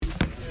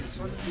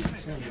You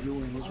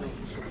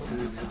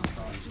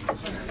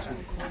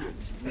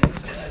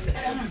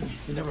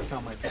never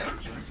found my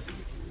pictures, right?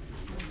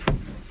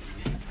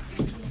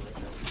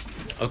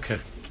 Okay.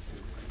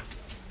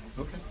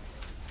 Okay.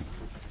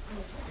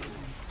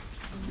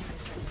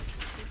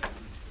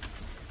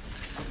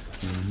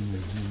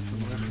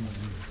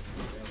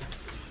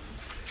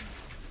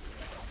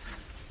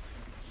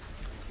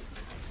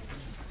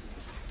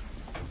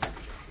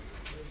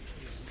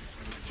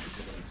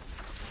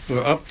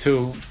 We're up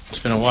to, it's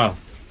been a while,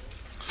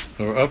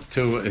 we're up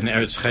to, in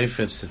Eretz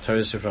Chayfetz, the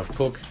Torah of Rav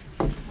Kook,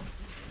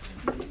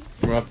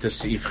 we're up to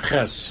Seif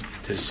Ches,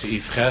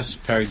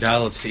 Perek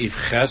Dalet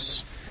Seif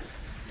Ches,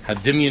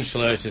 Hadimyan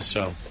Shel Eretz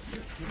Yisrael.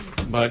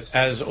 But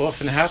as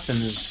often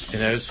happens in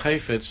Eretz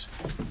Chayfetz,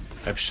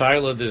 Reb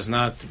Shaila does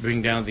not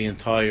bring down the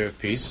entire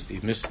piece.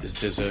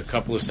 There's a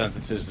couple of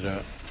sentences that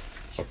are,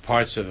 or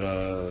parts of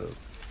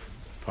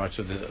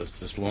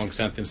this long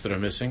sentence that are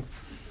missing.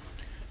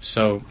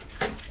 So,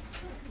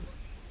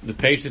 the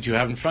page that you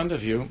have in front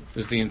of you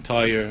is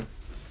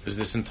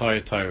this entire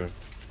Torah.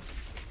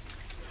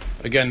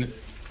 Again,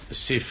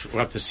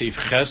 we're up to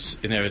Seif Ches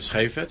in Eretz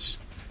Chayfetz,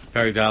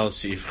 Perek Dalet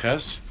Seif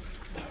Ches,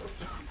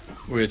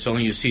 where it's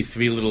only you see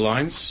 3 little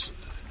lines,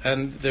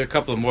 and there are a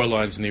couple of more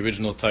lines in the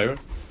original Torah.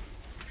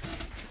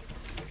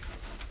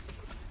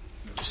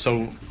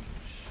 So,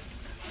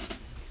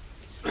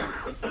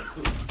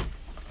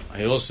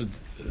 I also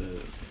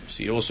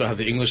see you also have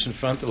the English in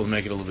front. That will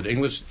make it a little bit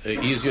English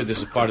easier. This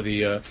is part of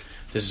the.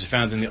 This is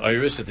found in the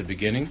Iris at the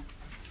beginning,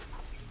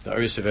 the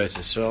Iris of Eretz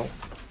Yisrael.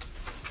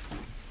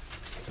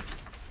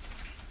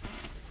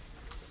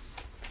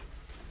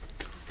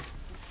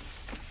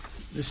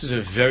 This is a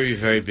very,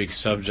 very big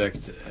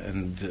subject,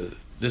 and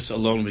this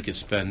alone we could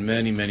spend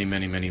many, many,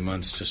 many, many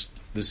months just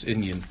this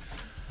Indian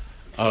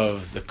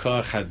of the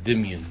Koach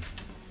HaDimyan.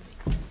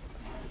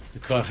 The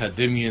Koach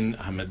HaDimyan,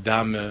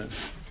 Hamadame,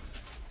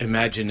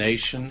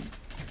 imagination,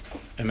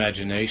 and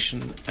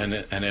Eretz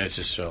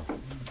Yisrael.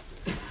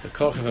 The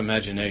koach of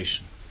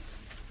imagination.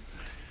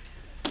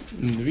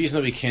 And the reason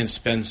that we can't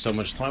spend so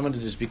much time on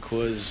it is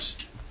because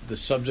the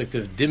subject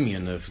of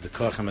dimyan, of the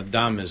koach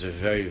hamadam, is a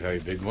very, very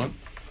big one.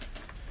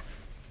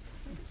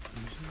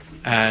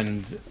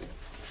 And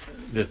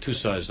there are 2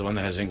 sides, the one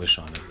that has English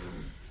on it.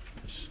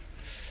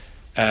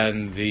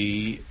 And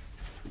it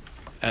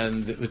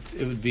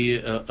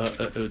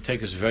would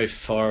take us very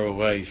far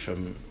away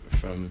from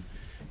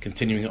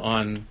continuing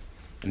on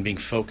and being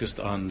focused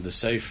on the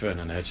Sefer and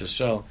on Eretz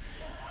Yisrael.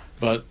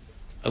 But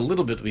a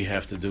little bit we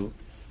have to do.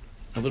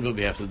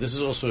 This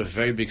is also a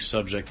very big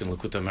subject in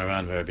Likutei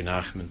Moharan by Rabbi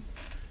Nachman.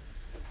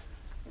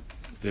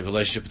 The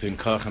relationship between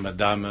Koach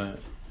HaMadama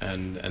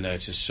and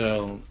Eretz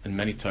Yisrael, and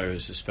many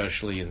Torahs,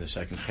 especially in the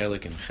second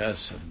Chelik and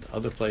Ches and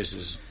other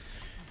places.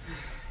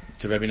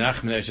 To Rabbi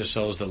Nachman, Eretz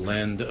Yisrael is the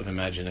land of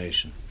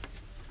imagination.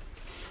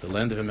 The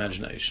land of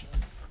imagination.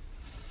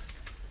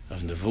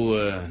 Of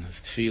Nevuah and of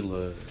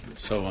Tefillah and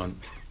so on.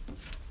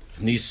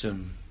 Of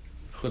Nisim.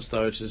 Chutz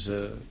La'aretz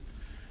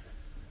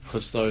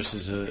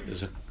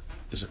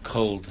is a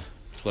cold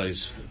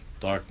place,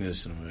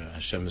 darkness, and where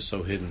Hashem is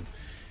so hidden,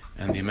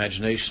 and the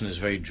imagination is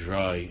very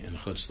dry in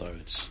Chutz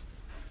La'aretz,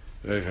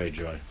 very, very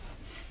dry.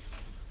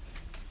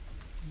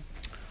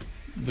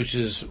 Which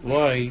is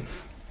why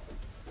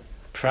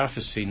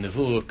prophecy,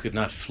 Nevuah, could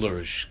never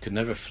flourish in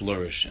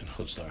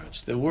Chutz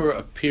La'aretz. There were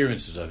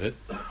appearances of it.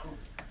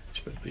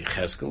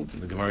 Yechezkel,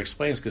 the Gemara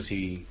explains, because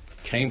he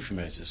came from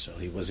Eretz Yisrael,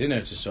 he was in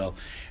Eretz Yisrael,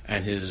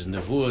 and his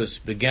Nevuahs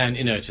began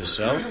in Eretz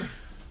Yisrael.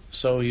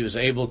 So he was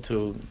able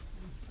to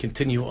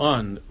continue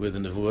on with the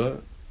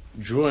Nevuah,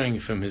 drawing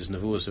from his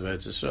Nevuahs of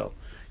Eretz Yisrael.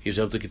 He was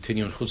able to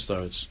continue in Chutz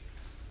La'aretz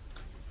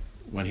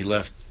when he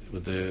left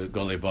with the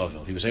Golei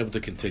Bavel. He was able to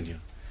continue.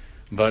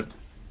 But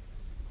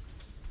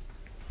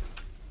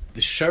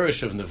the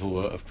sherish of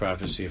Nevuah, of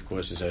prophecy, of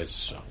course, is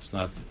Eretz Yisrael. It's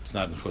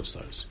not in Chutz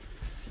La'aretz.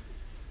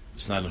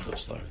 It's not in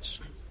Chutz La'aretz.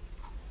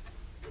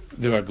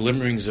 There are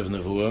glimmerings of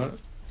Nevuah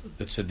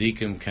that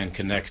tzaddikim can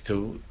connect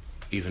to,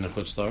 even in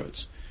Chutz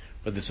La'aretz.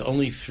 But it's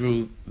only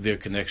through their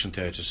connection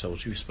to Eretz Yisrael,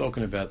 which we've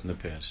spoken about in the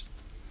past.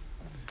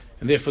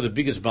 And therefore, the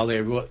biggest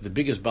Balei Ruach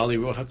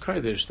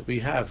HaKodesh that we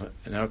have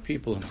in our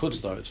people in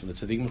Chutz La'aretz, and the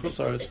tzaddikim in Chutz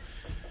La'aretz,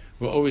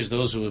 were always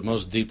those who were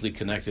most deeply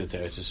connected to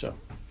Eretz Yisrael.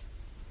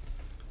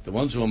 The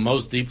ones who were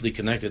most deeply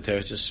connected to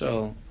Eretz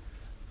Yisrael,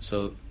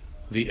 so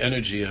the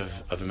energy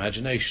of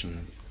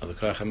imagination, of the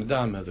Koach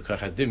HaMadam, of the Koach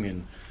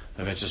HaDimyan,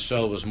 of Eretz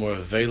Yisrael was more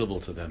available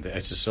to them. The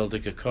Eretz Yisrael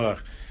Koach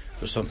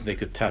was something they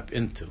could tap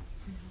into,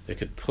 they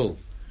could pull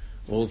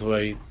all the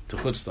way to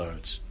Chutz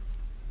La'aretz.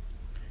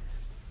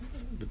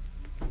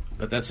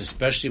 But that's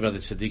especially by the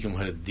tzaddikim who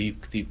had a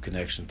deep, deep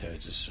connection to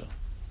Eretz Yisrael.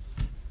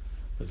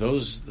 But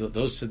those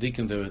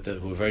tzaddikim that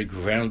who were very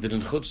grounded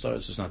in Chutz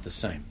La'aretz is not the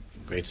same.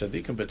 Great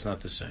tzaddikim, but it's not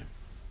the same.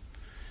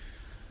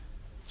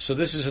 So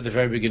this is at the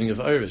very beginning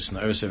of Iris, in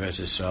the Iris of Eretz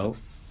Yisrael,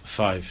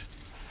 5.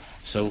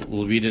 So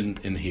we'll read it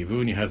in Hebrew,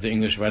 and you have the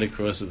English right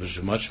across it, which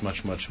is much,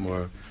 much, much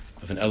more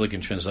of an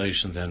elegant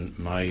translation than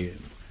my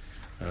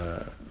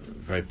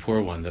very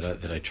poor one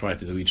that I try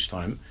to do each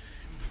time.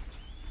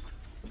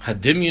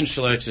 Hadimyon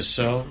shel Eretz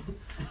Yisrael,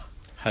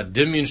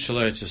 Hadimyon shel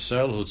Eretz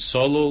Yisrael, hu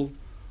tzolul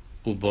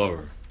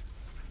uborer.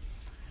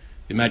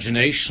 The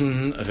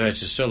imagination of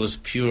Eretz Yisrael is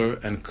pure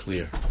and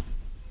clear.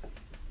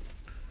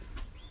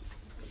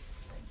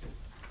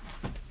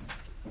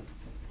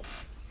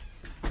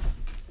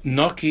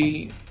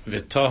 Noki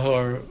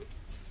v'tahor,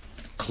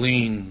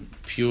 clean,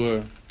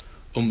 pure,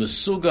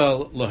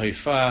 umesugal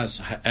lahifaz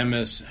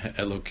ha'emes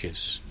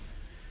ha'elokis,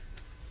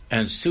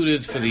 and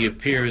suited for the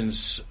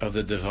appearance of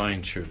the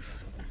divine truth.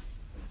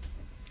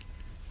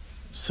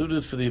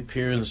 Suited for the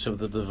appearance of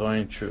the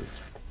divine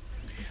truth.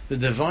 The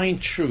divine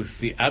truth,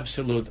 the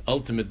absolute,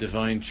 ultimate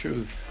divine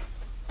truth,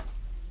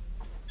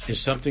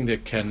 is something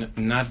that can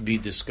not be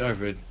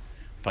discovered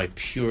by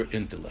pure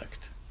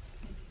intellect.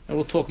 And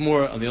we'll talk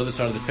more on the other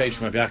side of the page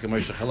from Rabbi Yaakov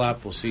Moshe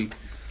Chalap. We'll see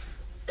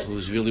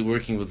who's really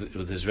working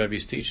with his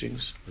Rebbe's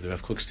teachings, with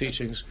Rav Kook's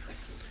teachings.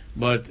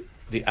 But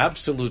the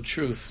absolute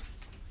truth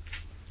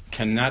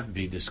cannot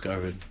be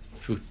discovered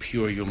through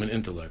pure human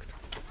intellect.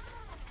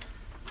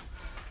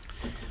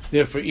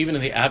 Therefore, even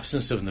in the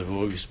absence of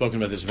Nevuah, we've spoken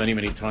about this many,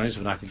 many times.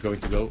 We're not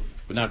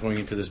going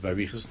into this by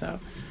Riches now.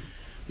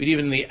 But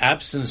even in the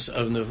absence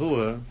of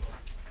Nevuah,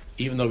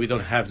 even though we don't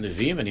have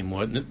Nevi'im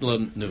anymore,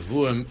 Nevuim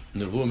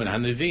and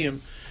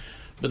HaNevi'im,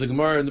 but the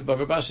Gemara in the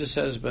Bava Basra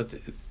says, but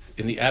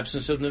in the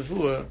absence of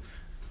Nevuah,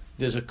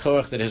 there's a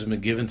koach that has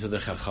been given to the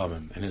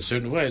Chachamim. And in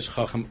certain ways,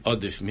 Chacham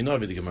Adif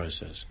Minavi, the Gemara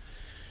says.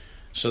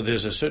 So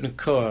there's a certain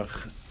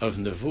koach of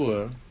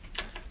Nevuah,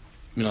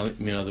 in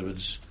other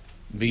words,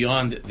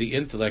 beyond the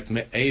intellect,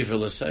 me'ever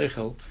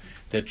l'seichel,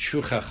 that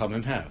true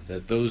Chachamim have.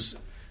 That those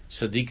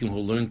tzaddikim who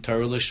learn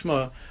Torah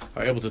Lishma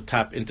are able to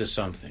tap into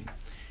something.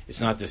 It's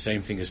not the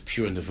same thing as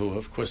pure Nevuah.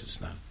 Of course it's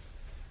not.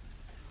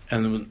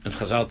 And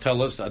Chazal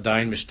tell us,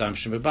 Adayin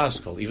mishtamshim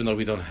bebaskol. Even though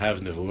we don't have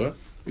Nevuah,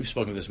 we've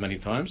spoken of this many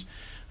times,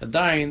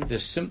 Adayin,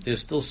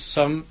 there's still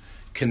some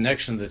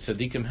connection that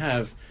tzaddikim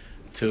have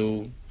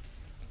to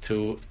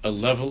a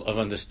level of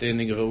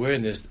understanding of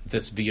awareness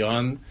that's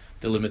beyond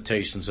the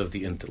limitations of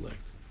the intellect.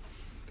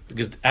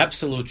 Because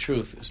absolute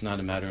truth is not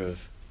a matter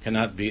of,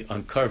 cannot be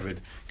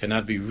uncovered,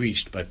 cannot be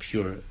reached by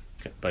pure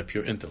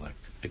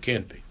intellect. It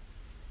can't be.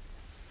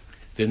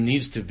 There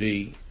needs to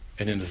be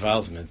an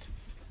involvement.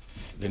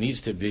 There needs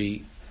to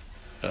be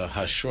a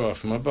hashra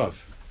from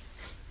above.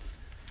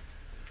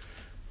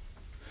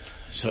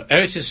 So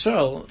Eretz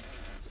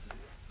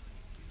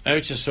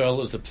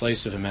Yisrael is the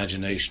place of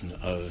imagination,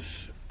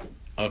 of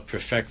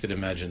perfected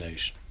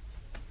imagination.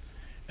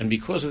 And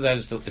because of that,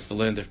 it's the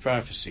land of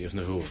prophecy, of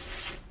Nevuah.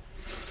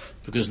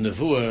 Because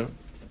Nevuah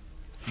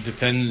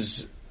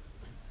depends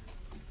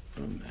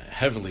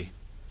heavily,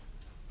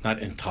 not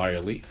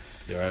entirely.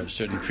 There are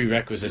certain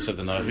prerequisites of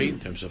the Navi in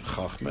terms of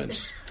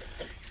Chachma.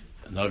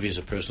 A Navi is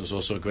a person who's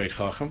also a great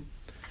Chacham.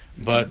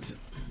 But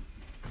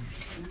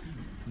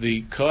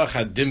the Koach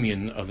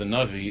HaDimyon of the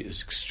Navi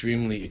is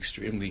extremely,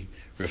 extremely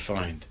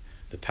refined.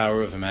 The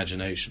power of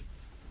imagination.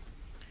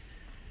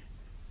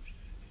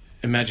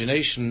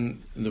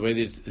 Imagination, in the way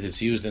that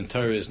it's used in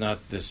Torah, is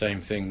not the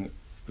same thing.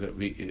 That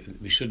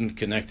we shouldn't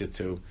connect it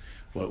to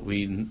what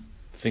we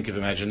think of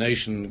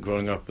imagination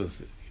growing up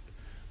with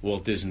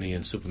Walt Disney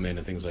and Superman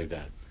and things like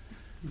that.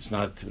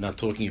 We're not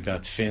talking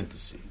about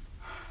fantasy,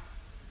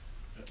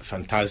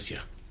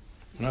 fantasia.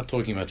 We're not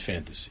talking about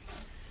fantasy.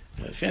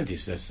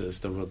 Fantasy, that's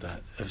the word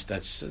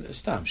that's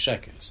stam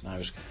sheker. It's an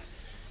Irish guy.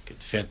 You can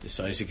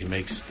fantasize. You can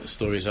make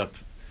stories up.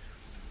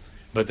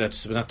 But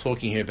we're not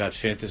talking here about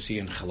fantasy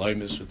and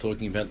chalamis. We're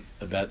talking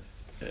about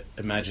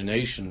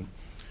imagination,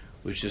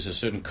 which is a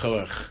certain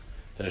koach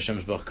that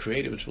Hashem Yisbarach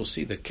created, which we'll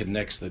see that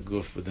connects the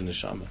guf with the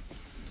neshama.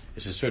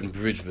 It's a certain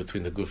bridge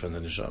between the guf and the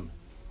neshama.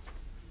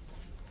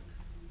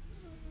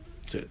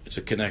 It's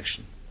a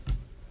connection.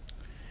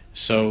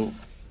 So,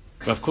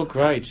 Rav Kook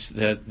writes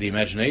that the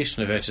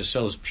imagination of Eretz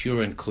Yisrael is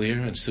pure and clear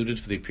and suited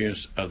for the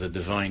appearance of the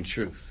divine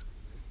truth.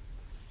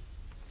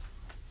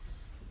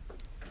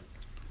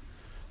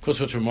 Of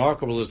course, what's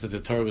remarkable is that the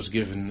Torah was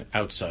given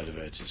outside of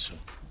Eretz Yisrael.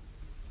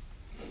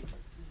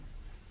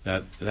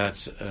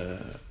 That's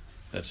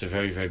a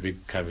very, very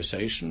big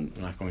conversation.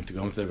 I'm not going to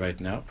go into that right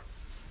now.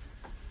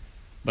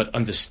 But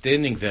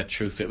understanding that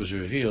truth that was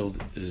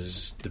revealed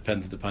is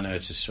dependent upon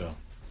Eretz Yisrael.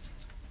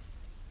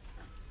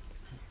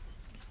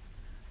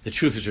 The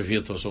truth is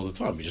revealed to us all the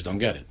time. We just don't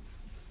get it.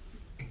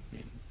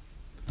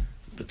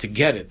 But to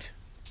get it,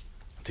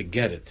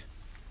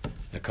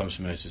 that comes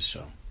from Eretz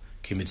Yisrael.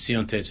 Ki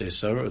mitzion tetzei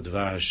Sarah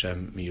u'dvar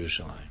Hashem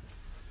miyushalayim.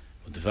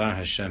 U'dvar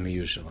Hashem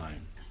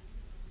miyushalayim.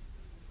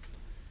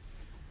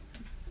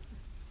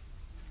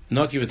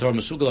 Noki v'tor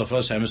mesugal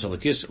afos ha'emes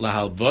alakis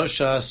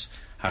lahalboshas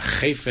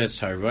ha'chefetz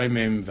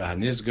ha'roimim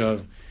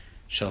v'hanizgov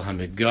shel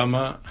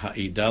ha'megama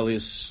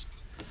ha'idalis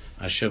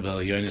asher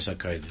b'alyonis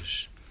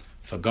ha'kodesh.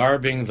 For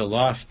garbing the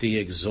lofty,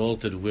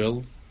 exalted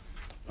will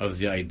of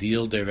the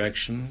ideal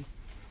direction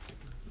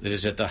that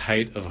is at the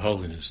height of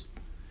holiness.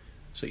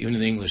 So even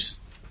in English,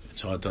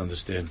 it's hard to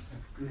understand.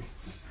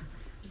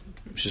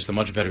 It's just a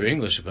much better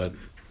English, but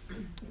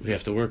we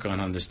have to work on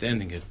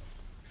understanding it.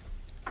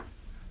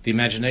 The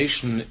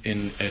imagination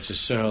in Eretz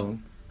Yisrael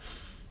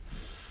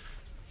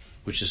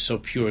which is so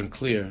pure and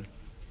clear,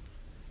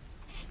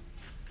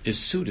 is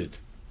suited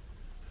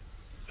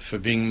for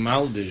being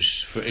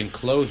maldish, for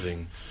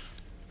enclothing,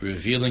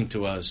 revealing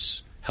to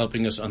us,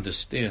 helping us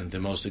understand the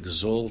most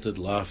exalted,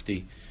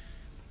 lofty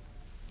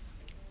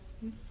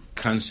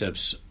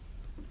concepts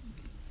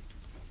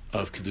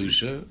of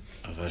Kedusha,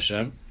 of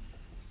Hashem,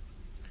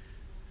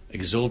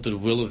 exalted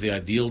will of the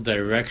ideal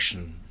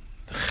direction,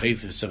 the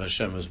chayfetz of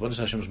Hashem, is what does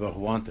Hashem Baruch Hu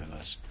want of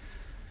us?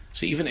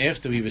 So even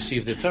after we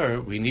received the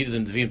Torah, we needed the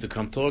Nevi'im to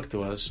come talk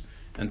to us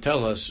and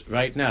tell us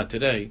right now,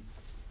 today,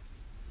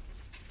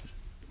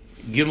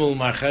 Gimel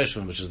Mar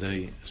Cheshvan, which is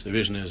the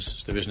vision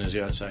is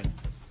here outside.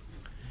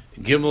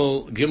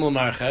 Gimel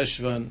Mar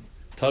Cheshvan,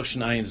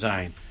 Tavshin Ayin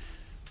Zayin.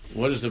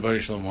 What does the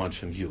Baruch Shalom want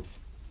from you?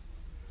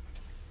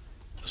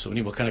 So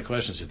what kind of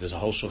questions? There's a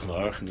whole Shulchan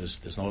Aruch, and there's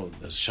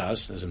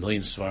Shas, there's a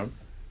million Svarim.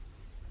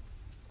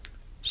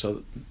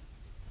 So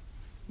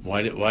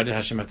why did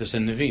Hashem have to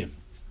send Nevi'im?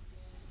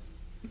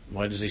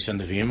 Why does He send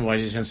Nevi'im? Why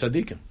does He send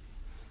Tzaddikim?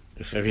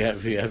 If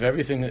you have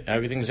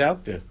everything's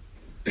out there.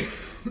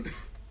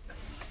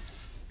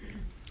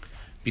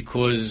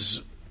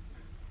 Because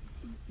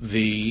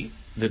the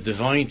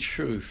divine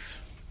truth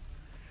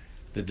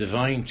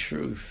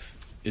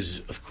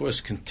is, of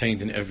course,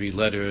 contained in every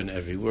letter and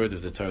every word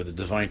of the Torah. The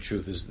divine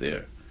truth is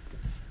there.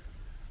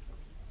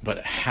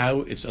 But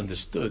how it's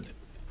understood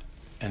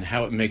and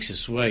how it makes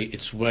its way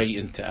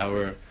into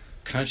our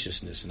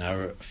consciousness and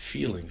our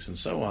feelings and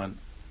so on,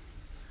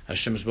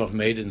 Hashem's Baruch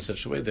made it in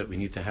such a way that we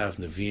need to have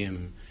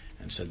Nevi'im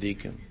and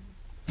Tzaddikim.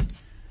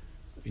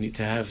 We need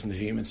to have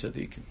Nevi'im and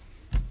Tzaddikim.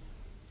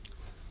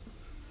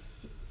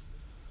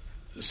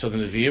 So the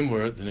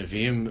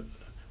Nevi'im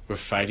were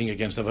fighting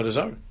against Avodah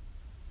Zarah.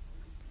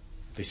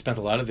 They spent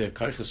a lot of their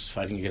koiches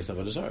fighting against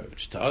Avodah Zarah,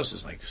 which to us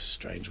is like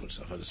strange. What's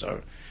Avodah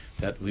Zarah?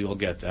 That we all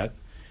get that.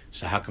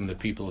 So how come the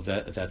people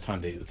at that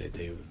time they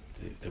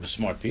were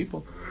smart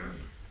people?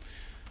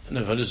 And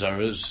Avodah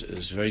Zarah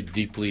is very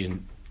deeply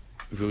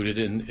rooted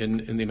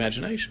in the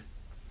imagination,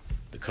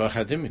 the koach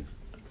hadimin.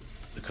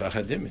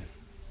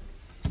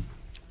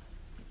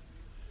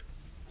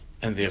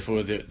 And therefore,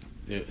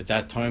 at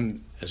that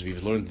time, as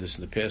we've learned this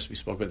in the past, we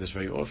spoke about this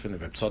very often. The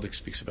Reb Tzadok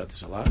speaks about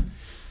this a lot.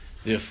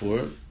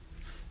 Therefore,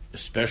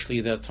 especially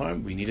at that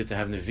time, we needed to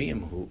have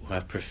Nevi'im who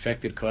have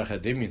perfected Koach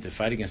HaDimyon to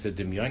fight against the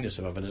Dimyonis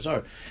of Avodah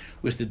Zarah.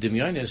 With the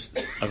Dimyonis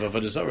of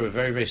Avodah Zarah were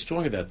very, very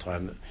strong at that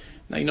time.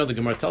 Now, the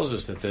Gemara tells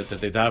us that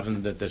they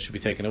daven that should be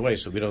taken away,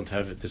 so we don't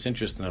have this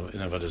interest in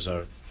Avodah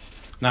Zarah.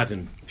 Not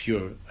in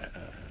pure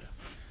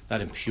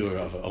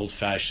of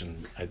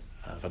old-fashioned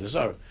Avodah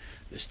Zarah.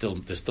 There's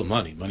still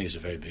money. Money is a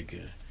very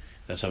big...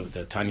 that's how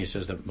the Tanya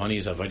says that money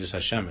is Avodas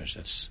Hashemesh.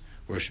 That's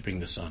worshipping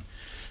the sun.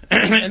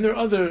 And there are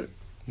other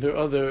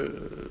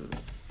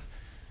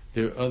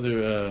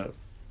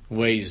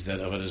ways that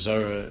Avodah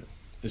Zarah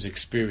is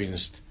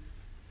experienced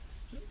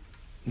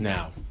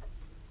now,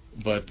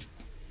 but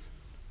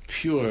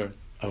pure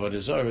Avodah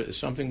Zarah is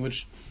something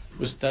which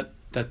was that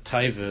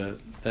taiva,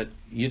 that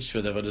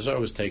yitzvah that Avodah Zarah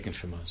was taken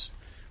from us.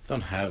 We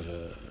don't have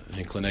an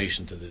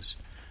inclination to this.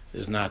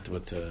 It's not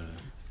what the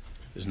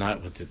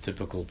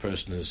typical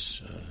person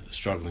is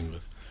struggling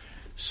with.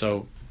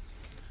 So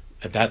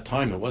at that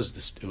time, it was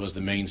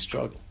the main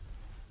struggle.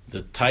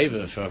 The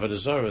taiva for Avodah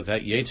Zarah,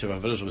 that yetzer of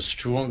Avodah Zarah was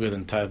stronger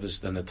than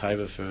the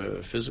taiva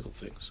for physical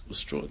things. It was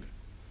stronger,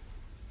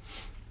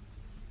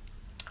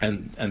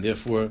 and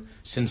therefore,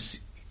 since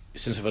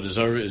Avodah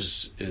Zarah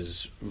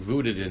is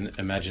rooted in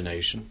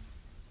imagination,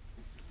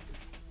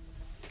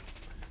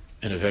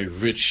 in a very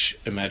rich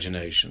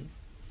imagination,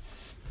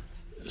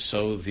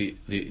 so the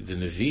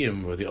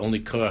Nevi'im were the only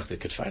koach that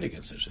could fight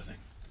against such a thing,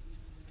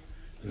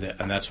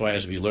 and that's why,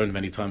 as we learned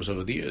many times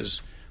over the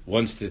years,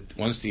 once the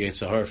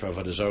Yetzer Hara for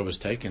Avodah Zarah was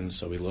taken,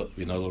 so we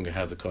no longer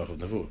have the koach of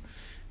Nevuah.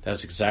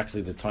 That's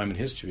exactly the time in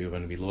history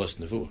when we lost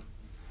Nevuah,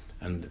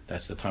 and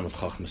that's the time of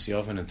Chachmas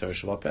Yavan and Torah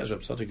Shabbat Pez.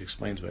 Reb Tzadok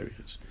explains where it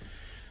is.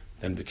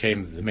 Then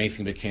the main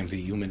thing became the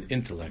human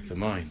intellect, the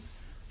mind,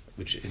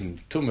 which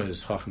in Tumah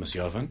is Chachmas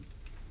Yavan,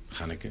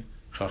 Chanukah,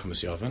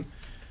 Chachmas Yavan,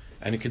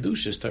 and in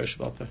Kedusha is Torah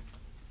Shabbat Pez.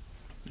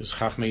 It's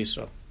Chachmei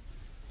Yisrael.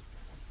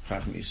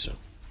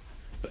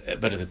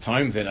 But at the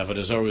time that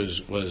Avodah Zarah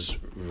was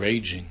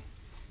raging,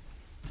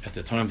 at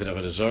the time that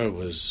Avodah Zarah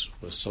was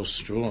so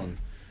strong,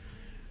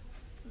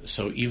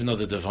 so even though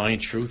the divine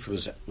truth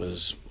was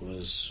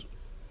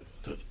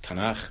the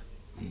Tanakh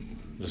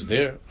was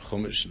there,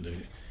 Chumash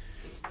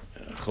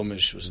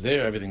was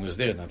there, everything was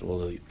there, not all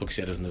the books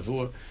yet of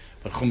Nevuah,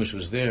 but Chumash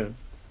was there,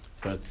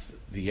 but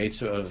the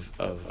Yetzer of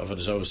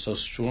Avodah Zarah was so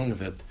strong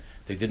that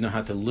they didn't know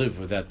how to live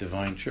with that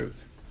divine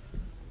truth.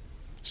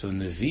 So the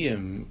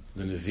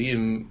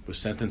Nevi'im were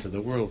sent into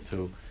the world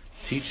to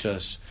teach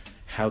us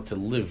how to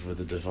live with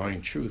the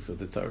divine truth of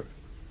the Torah.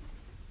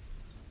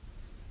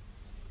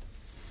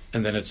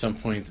 And then at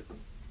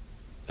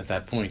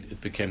that point,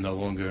 it became no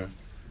longer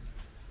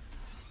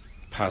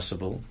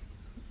possible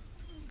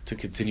to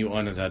continue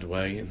on in that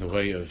way, in the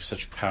way of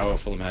such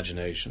powerful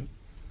imagination.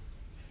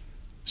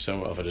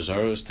 So Avodah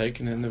Zarah was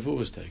taken and Nevuah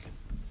was taken.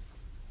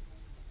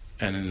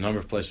 And in a number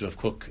of places, Rav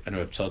Kook and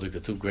Rav Tzadok, the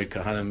two great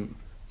Kahanim,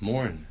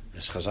 mourn,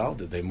 as Chazal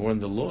did, they mourn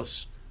the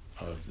loss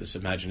of this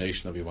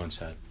imagination that we once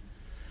had.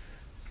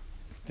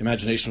 The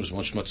imagination was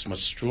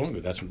much stronger.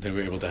 That's what they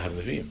were able to have in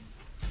the Nevi'im.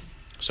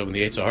 So when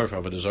the Yetzer Hara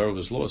for Avodah Zarah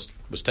was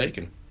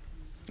taken,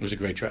 it was a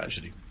great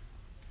tragedy.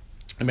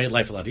 It made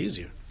life a lot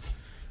easier,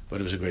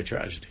 but it was a great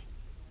tragedy.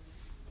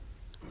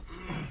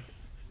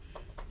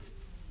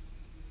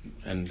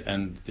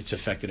 And it's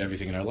affected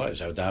everything in our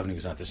lives. Our davening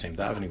is not the same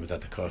davening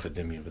without the koach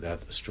hadimya,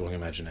 without a strong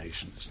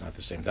imagination. It's not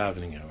the same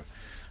davening.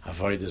 Our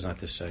avodah is not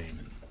the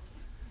same.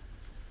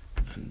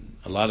 And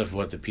a lot of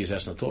what the Pias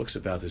Esna talks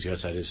about, as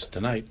Yotzad is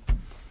tonight,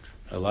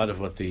 a lot of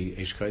what the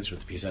Eish Kodesh,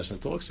 what the Pias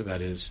Esna talks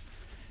about is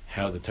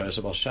how the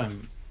Torah Baal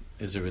Shem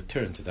is a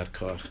return to that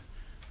koach,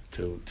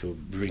 to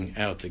bring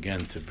out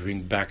again, to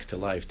bring back to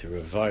life, to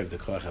revive the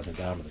koach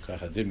hadimya, the koach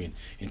hadimya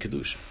in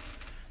Kedusha.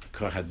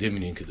 Koach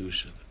hadimya in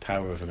Kedusha, the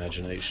power of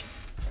imagination.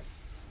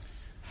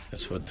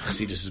 That's what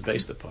Chassidus is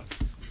based upon.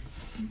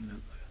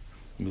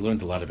 We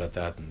learned a lot about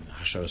that in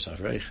Hasharos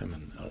Avreichem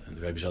and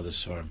the Rebbe's other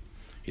Svarim.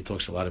 He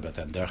talks a lot about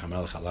that in Derech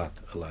HaMelech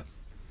a lot.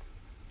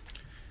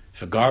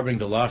 For garbing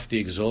the lofty,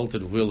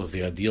 exalted will of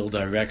the ideal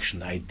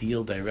direction,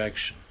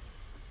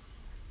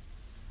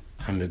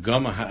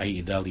 Hamigama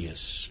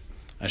ha'idalius,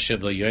 Asher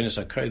b'yonis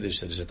ha'kodesh,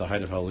 that is at the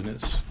height of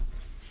holiness,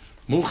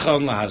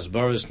 Muchan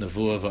lahasbaris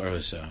nevuah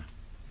v'arasah,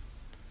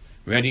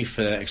 ready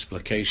for the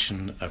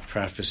explication of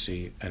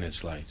prophecy and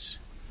its lights.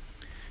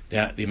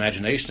 The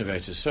imagination of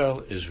Eretz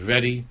Yisrael is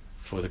ready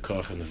for the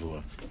Koach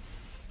HaNevuah.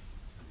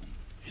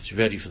 It's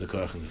ready for the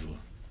Koach HaNevuah.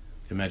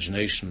 The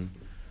imagination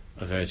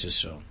of Eretz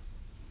Yisrael,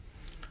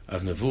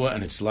 of Nevuah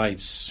and its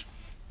lights.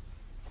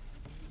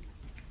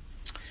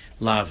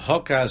 Lav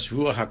Hokas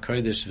Ruach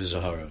HaKodesh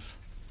V'Zoharav,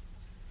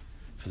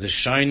 for the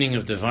shining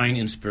of divine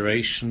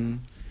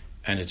inspiration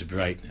and its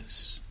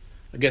brightness.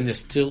 Again, there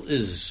still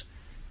is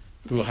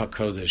Ruach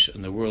HaKodesh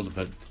in the world,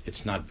 but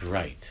it's not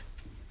bright.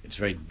 It's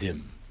very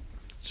dim.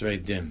 It's very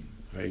dim.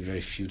 Very,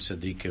 very few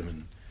tzaddikim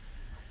and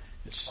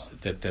it's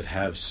that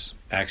have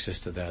access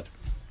to that.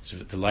 So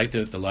the light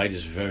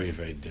is very,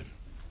 very dim.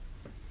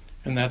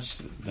 And that's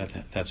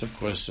of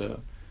course the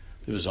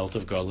result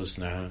of Galus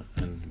now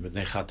and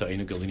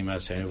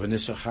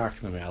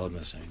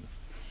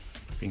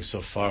being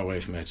so far away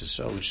from Eretz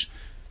Yisrael, which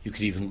you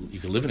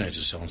could live in Eretz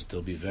Yisrael and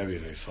still be very,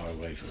 very far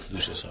away from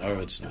Kedushas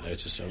Haaretz and what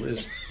Eretz Yisrael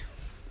is.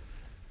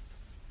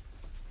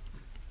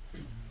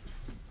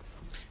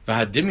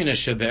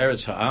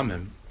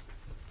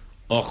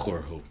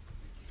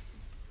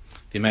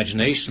 The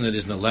imagination that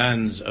is in the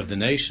lands of the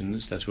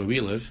nations, that's where we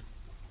live.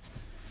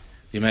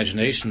 The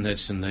imagination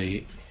that's in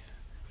the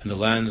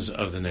lands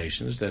of the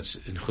nations, that's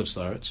in Chutz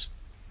La'aretz.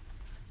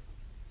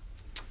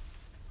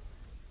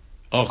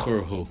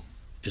 Ochorhu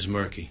is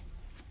murky.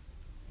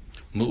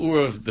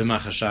 Mu'urav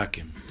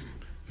b'machashakim,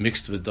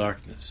 mixed with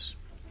darkness.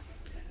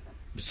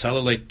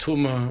 B'tzalalei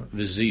tuma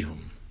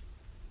v'zihum,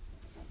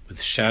 with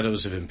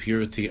shadows of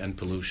impurity and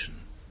pollution.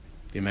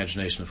 The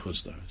imagination of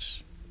Chutz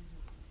La'aretz.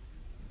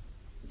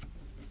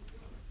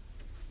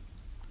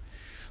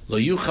 Lo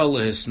yuchal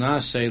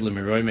lehisnasei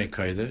lemiroymei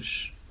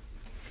kodesh.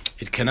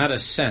 It cannot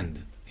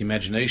ascend. The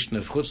imagination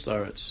of Chutz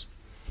La'aretz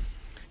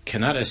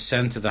cannot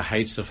ascend to the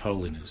heights of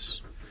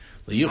holiness.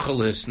 Lo yuchal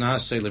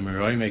lehisnasei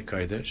lemiroymei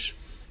kodesh.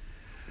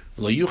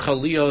 Lo yuchal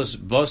lios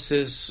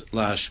bosses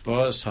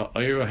la'ashpos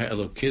ha'oira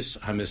ha'elokis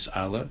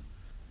ha'mis'ala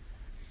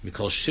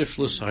mikol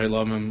shiflus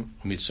ha'elamim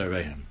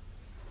u'mitzarehem.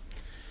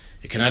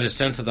 It cannot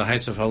ascend to the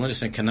heights of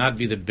holiness and cannot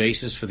be the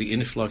basis for the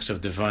influx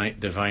of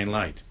divine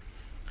light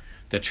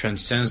that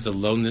transcends the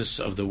lowness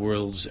of the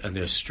worlds and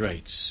their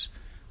straits,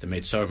 the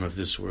Meitzarim of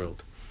this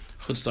world.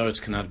 Chutz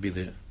La'aretz cannot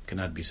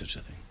be such a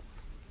thing.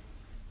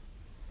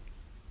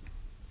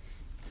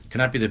 It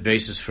cannot be the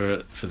basis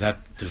for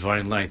that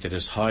divine light that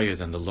is higher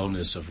than the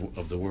lowness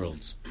of the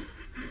worlds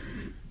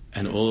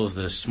and all of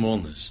the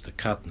smallness, the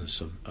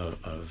katness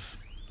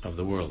of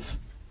the world.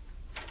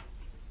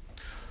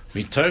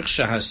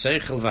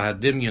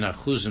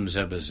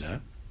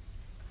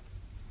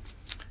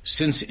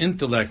 Since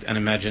intellect and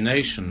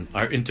imagination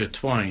are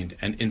intertwined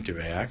and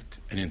interact,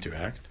 as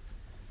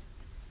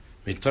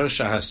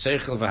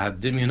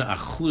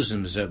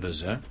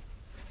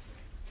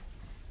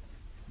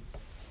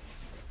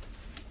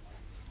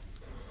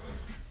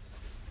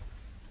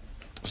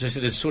I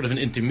said, it's sort of an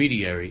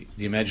intermediary.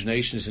 The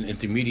imagination is an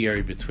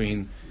intermediary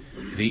between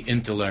the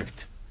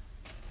intellect,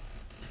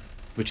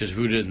 which is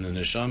rooted in the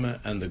neshama,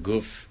 and the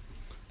guf.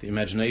 The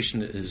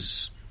imagination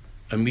is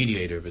a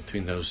mediator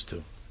between those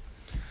two.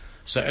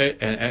 So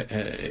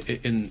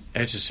in Eretz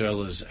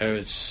Yisrael is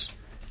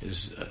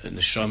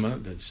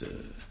neshama. That's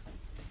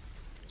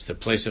it's the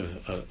place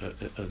of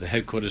the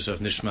headquarters of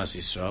Nishmas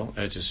Yisrael,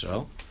 Eretz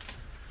Yisrael.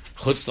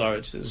 Chutz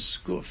La'aretz is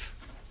guf,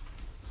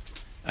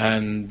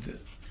 and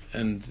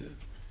in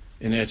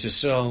Eretz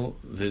Yisrael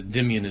the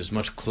dimyan is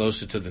much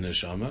closer to the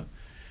neshama,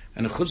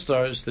 and in Chutz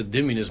La'aretz the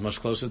dimyan is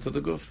much closer to the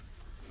guf.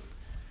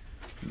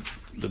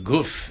 The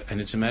guf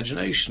and its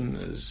imagination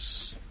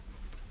is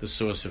the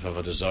source of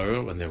Avodah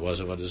Zarah when there was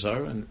Avodah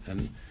Zarah,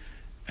 and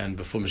And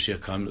before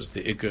Mashiach comes,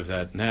 the ikr of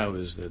that now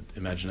is the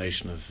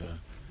imagination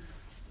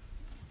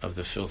of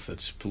the filth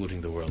that's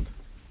polluting the world.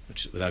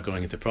 Which, without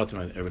going into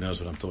pratim, everyone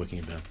knows what I'm talking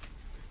about.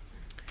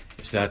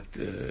 It's that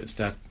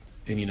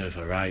inyan of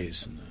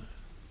arayis and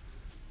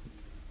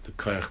the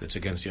koyach that's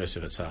against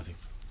Yosef Atzadik,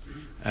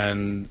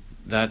 and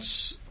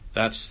that's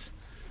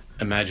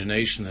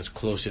imagination that's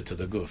closer to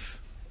the guf.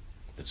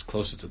 That's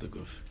closer to the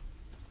guf.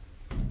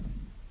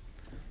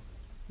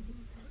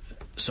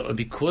 So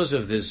because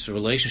of this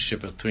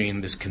relationship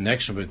between this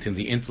connection between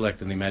the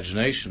intellect and the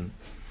imagination,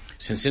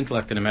 since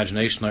intellect and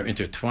imagination are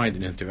intertwined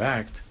and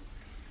interact,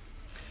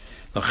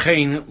 therefore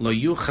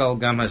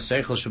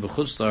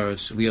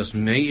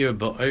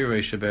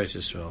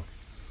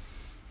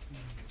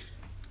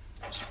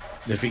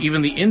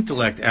even the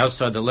intellect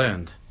outside the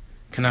land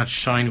cannot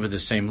shine with the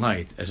same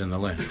light as in the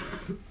land.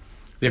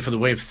 Therefore the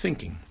way of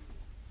thinking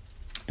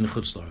in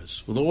Chutz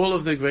La'aretz, with all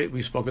of the great,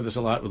 we spoke of this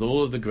a lot, with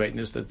all of the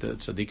greatness that the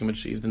tzaddikim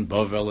achieved in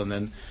Bavel and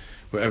then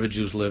wherever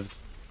Jews lived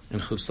in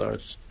Chutz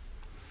La'aretz,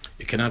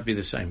 it cannot be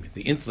the same.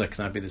 The intellect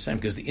cannot be the same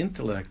because the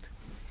intellect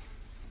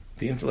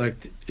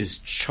is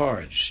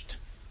charged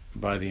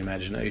by the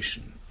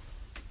imagination.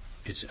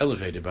 It's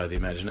elevated by the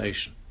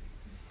imagination,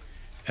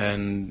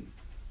 and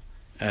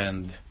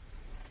in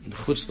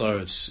Chutz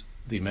La'aretz,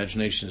 the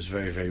imagination is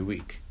very, very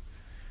weak,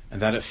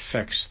 and that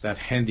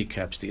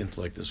handicaps the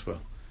intellect as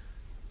well.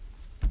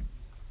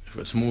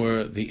 It's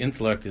more, the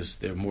intellect is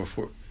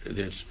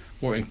it's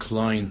more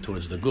inclined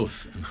towards the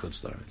guf in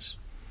Chutz La'aretz,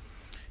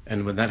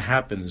 and when that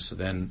happens,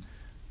 then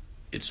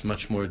it's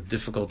much more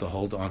difficult to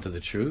hold on to the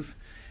truth,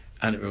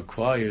 and it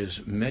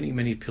requires many,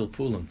 many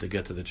pilpulim to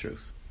get to the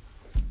truth,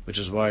 which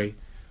is why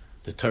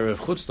the Torah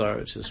of Chutz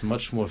La'aretz is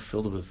much more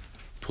filled with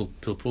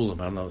pilpulim.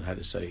 I don't know how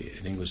to say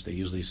in English. They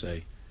usually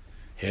say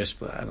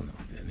hairsplit. I don't know.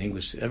 In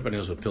English, everybody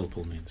knows what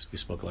pilpul means. We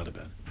spoke a lot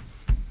about it.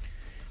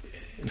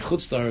 In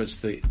Chutz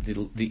La'aretz,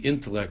 the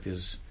intellect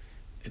it's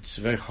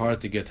very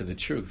hard to get to the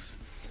truth,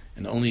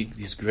 and only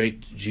these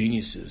great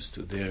geniuses,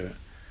 to their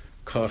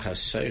koach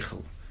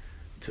haseichel,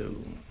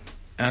 to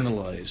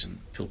analyze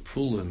and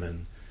pilpulim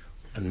and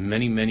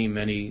many, many,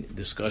 many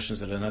discussions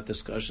that are not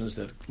discussions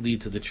that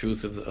lead to the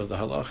truth of the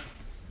halach,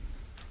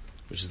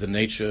 which is the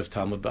nature of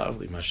Talmud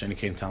Bavli, Mashen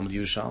came Talmud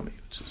Yerushalmi,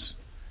 which is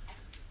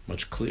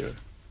much clearer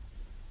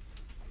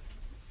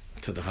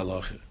to the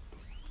halacha.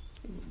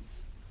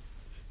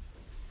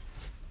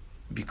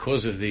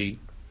 Because of the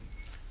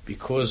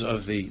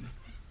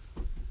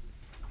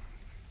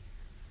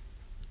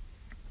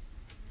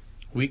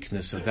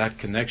weakness of that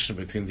connection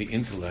between the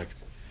intellect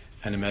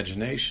and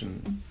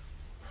imagination,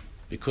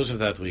 because of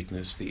that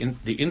weakness, the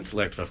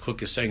intellect, Rav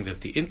Kook is saying that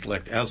the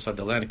intellect outside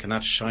the land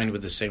cannot shine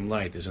with the same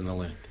light as in the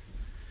land.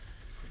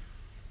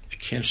 It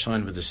can't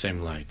shine with the same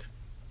light.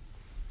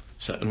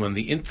 So, and when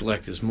the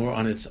intellect is more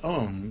on its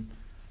own,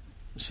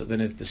 so then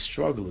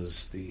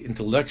the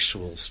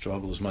intellectual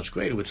struggle is much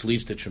greater, which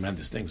leads to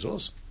tremendous things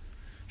also.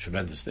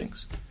 Tremendous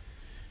things.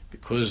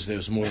 Because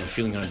there's more of a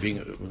feeling of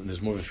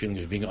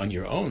being on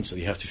your own, so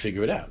you have to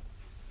figure it out.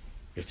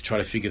 You have to try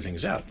to figure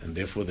things out, and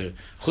therefore the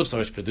Chutz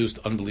La'aretz produced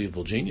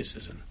unbelievable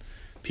geniuses and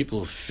people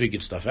who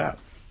figured stuff out.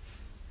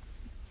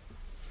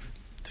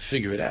 To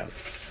figure it out.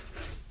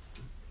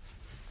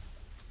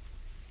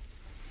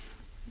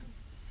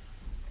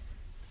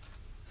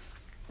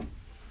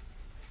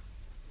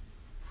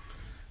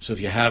 So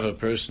if you have a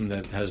person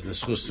that has the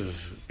schus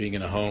of being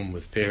in a home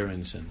with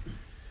parents, and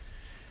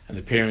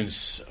the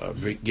parents are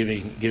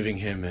giving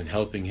him and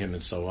helping him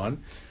and so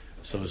on,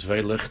 so it's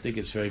very lichtig,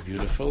 it's very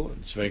beautiful,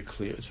 it's very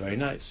clear, it's very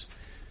nice.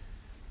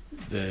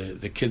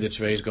 The kid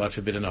that's raised, God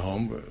forbid, in a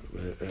home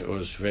or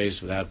is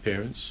raised without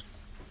parents,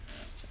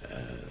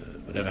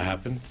 whatever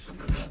happened,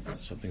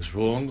 something's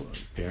wrong,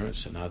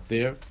 parents are not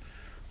there,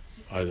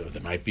 either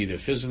they might be there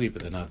physically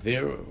but they're not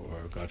there,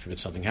 or God forbid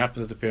something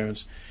happened to the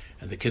parents,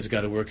 and the kid's got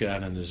to work it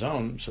out on his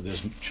own, so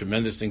there's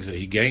tremendous things that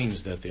he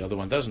gains that the other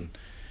one doesn't,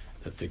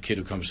 that the kid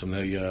who comes from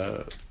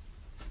the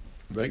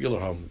regular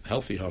home,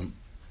 healthy home,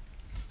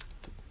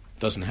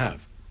 doesn't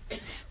have.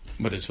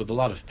 But it's with a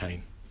lot of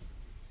pain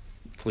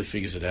until he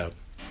figures it out.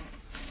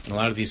 And a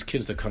lot of these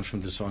kids that come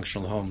from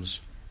dysfunctional homes,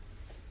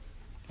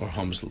 or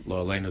homes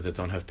that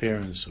don't have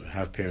parents, or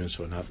have parents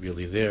who are not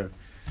really there,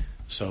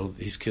 so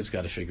these kids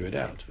got to figure it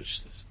out,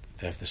 which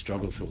they have to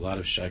struggle through a lot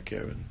of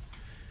sheker and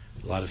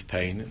a lot of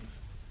pain.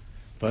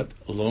 But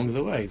along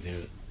the way,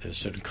 there's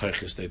certain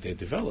koiches that they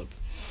develop.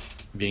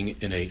 Being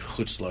in a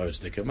Chutz La'aretz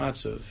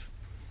dikamatzav,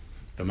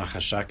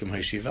 b'machashakim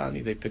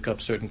ha'yeshivani, they pick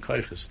up certain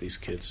koiches, these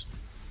kids.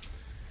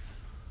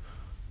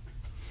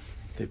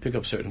 They pick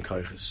up certain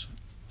koiches.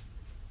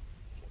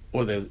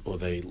 Or they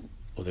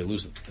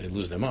lose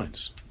their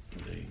minds.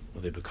 Or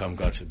they become,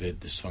 God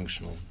forbid,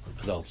 dysfunctional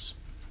adults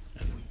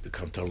and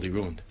become totally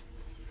ruined.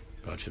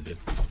 God forbid.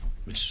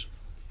 Which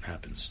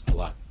happens a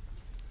lot.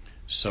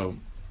 So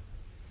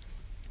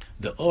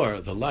the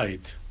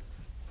light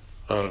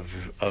of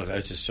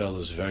Eretz Yisrael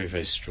is very,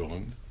 very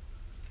strong,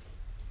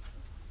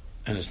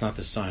 and it's not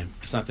the same.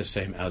 It's not the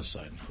same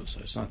outside in Chutz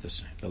La'aretz. It's not the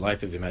same. The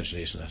light of the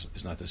imagination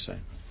is not the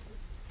same.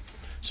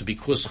 So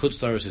because Chutz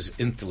La'aretz is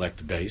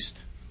intellect based,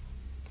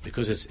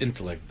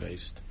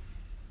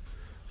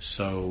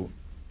 so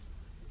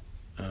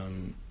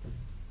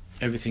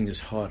everything is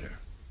harder.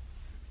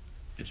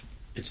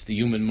 It's the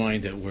human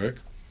mind at work,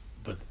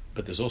 but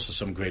there's also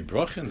some great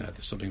bracha in that.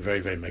 There's something very,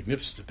 very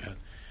magnificent about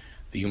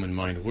the human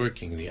mind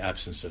working, the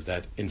absence of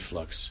that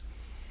influx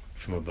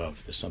from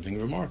above. There's something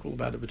remarkable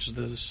about it, which is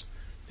the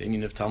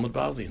union of Talmud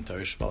Bavli and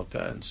Torah Sheba'al Peh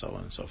and so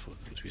on and so forth,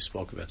 which we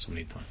spoke about so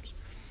many times.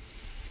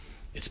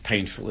 It's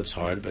painful, it's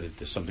hard, but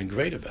there's something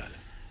great about it.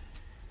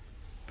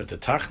 But the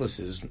tachlis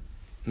is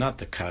not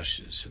the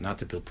kashas, not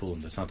the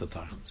pilpulim, that's not the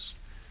tachlis.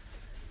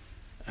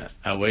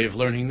 Our way of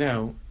learning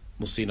now,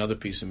 we'll see another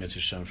piece of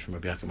Mitzvah Shem from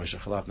Rabbi Yaakov Moshe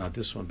Chalap, not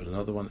this one, but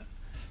another one.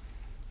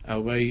 Our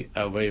way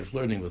of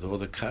learning with all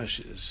the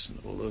kashas and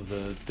all of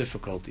the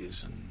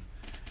difficulties and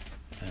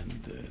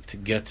to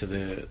get to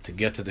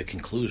the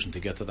conclusion, to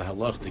get to the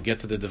halach, to get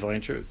to the divine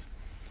truth.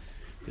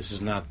 This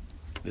is not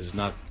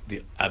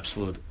the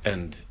absolute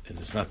end, and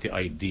it's not the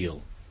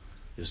ideal.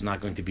 It's not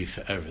going to be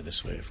forever,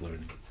 this way of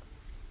learning.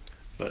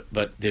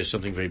 But there's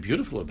something very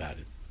beautiful about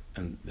it,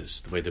 and this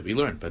is the way that we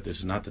learn. But this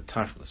is not the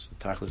tachlis. The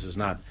tachlis is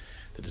not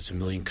that it's a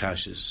million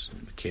kashas.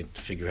 We can't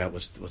figure out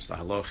what's the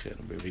halacha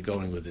and where we're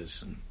going with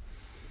this. And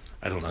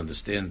I don't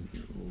understand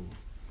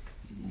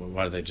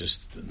why they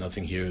just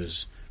nothing here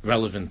is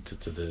relevant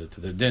to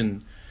the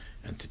din,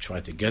 and to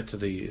try to get to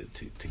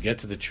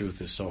the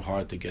truth is so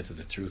hard to get to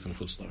the truth in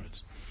Chutz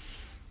La'aretz.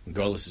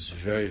 Golus is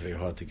very, very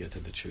hard to get to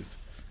the truth,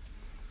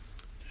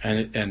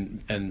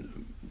 and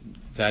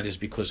that is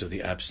because of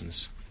the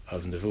absence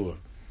of nevuah,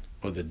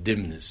 or the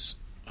dimness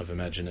of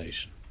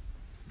imagination.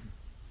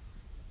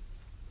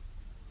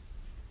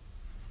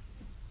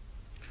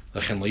 So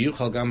the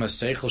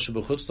seichel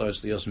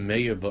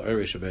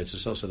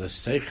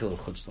of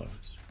Chutz La'aretz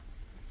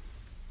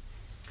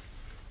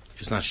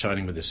is not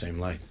shining with the same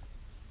light.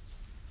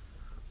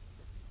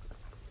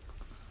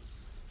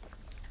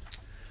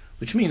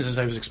 Which means, as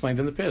I was explained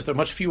in the past, there are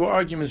much fewer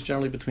arguments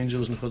generally between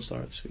Jews and Chutz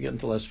La'aretz. We get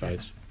into less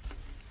fights.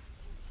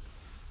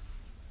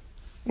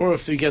 Or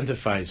if we get into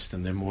fights,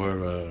 then they're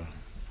more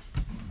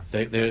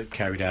they're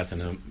carried out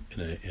in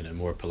a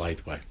more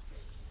polite way.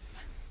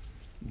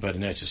 But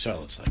in Eretz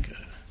Yisrael, it's like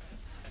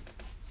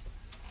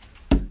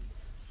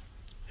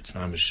it's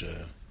mamish.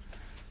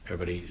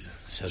 Everybody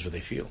says what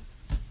they feel,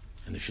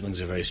 and the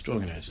feelings are very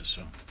strong in Eretz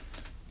Yisrael,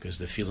 because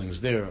the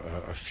feelings there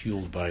are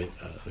fueled by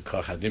the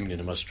Kach HaDimyon in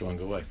a much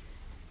stronger way.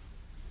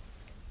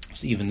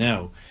 So even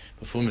now,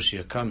 before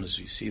Mashiach comes,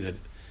 we see that,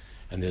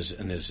 and there's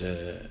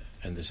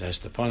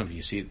Hester Panav.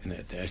 You see it in the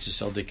Eretz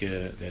Yisrael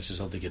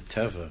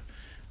teva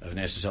of an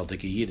Eretz Yisrael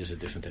Yid is a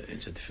different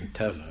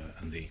teva,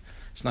 and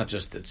it's not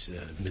just it's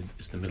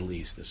the Middle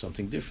East. There's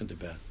something different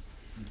about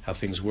how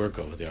things work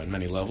over there on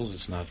many levels.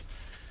 It's not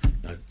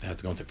I have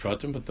to go into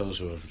pratim, but those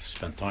who have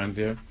spent time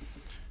there,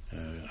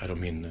 I don't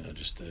mean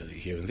just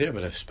here and there,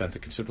 but I've spent a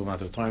considerable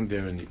amount of time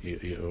there, and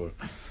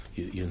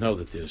you know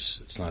that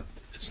it's not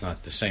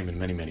the same in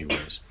many, many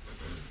ways.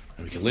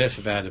 And we can laugh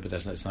about it, but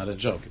it's not a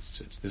joke.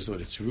 This is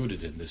what it's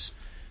rooted in, this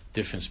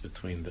difference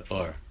between the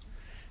or.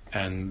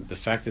 And the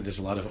fact that there's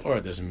a lot of or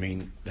doesn't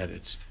mean that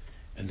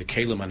and the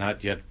kelim are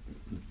not yet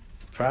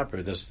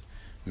proper,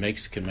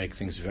 can make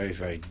things very,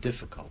 very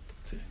difficult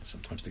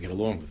sometimes to get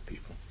along with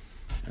people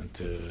and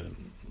to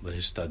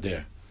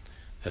lehistader.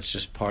 That's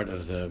just part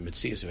of the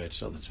Metzias of Eretz.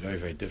 That's very,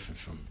 very different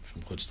from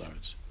Chutz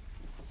La'aretz.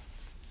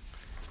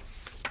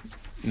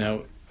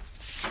 Now,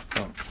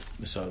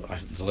 so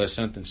the last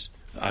sentence,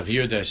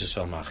 Avir D'Eretz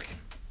Yisrael Machkim.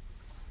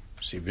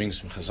 So he brings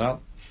from Chazal,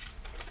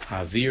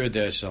 Avir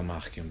D'Eretz Yisrael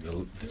Machkim.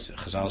 The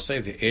Chazal say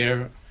the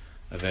air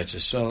of Eretz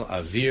Yisrael,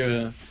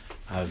 Avir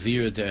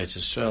D'Eretz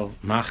Yisrael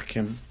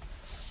Machkim.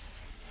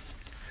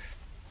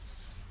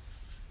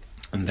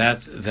 And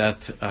that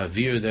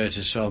Avir D'Eretz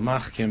Yisrael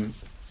Machkim,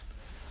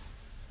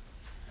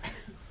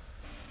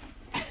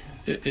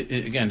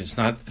 again, it's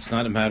not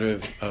a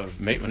matter of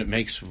when it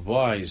makes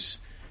wise.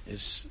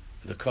 It's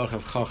the koch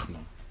of chachma.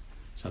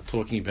 It's not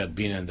talking about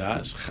bina and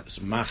das. It's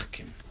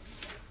machkim.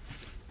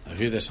 I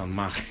hear this on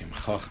machkim,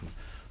 chachma.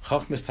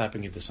 Chachma is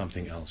tapping into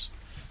something else.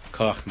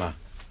 Chachma,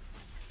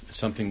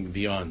 something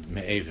beyond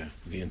me'eva,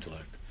 the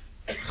intellect.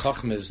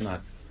 Chachma is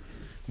not.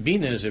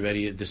 Bina is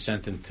already a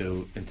descent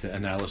into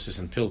analysis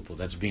and pilpul.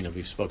 That's bina.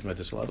 We've spoken about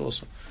this a lot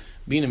also.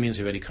 Bina means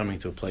already coming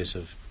to a place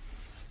of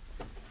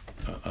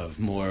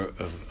more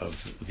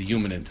of the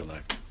human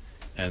intellect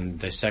and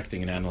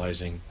dissecting and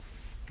analyzing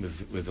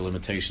with the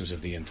limitations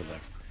of the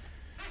intellect.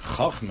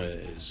 Chachma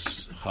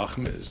is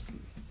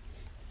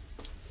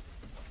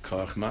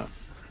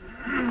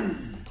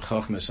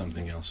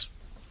something else.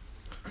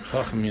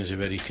 Chachma means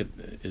already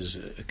is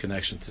a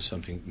connection to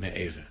something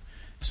me'eva.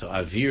 So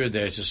avira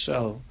D'Eretz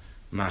Yisrael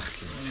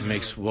machkim. It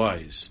makes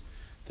wise.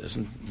 It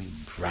doesn't mean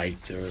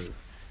bright. There are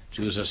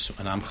Jews are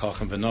an am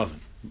chacham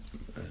v'novim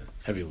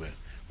everywhere.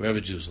 Wherever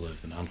Jews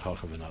live, in Am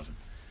Chacham v'Navim.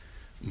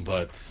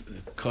 But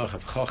Koch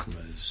of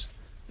Chachma is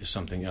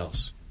something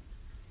else.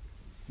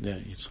 Yeah,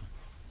 Yitzchak.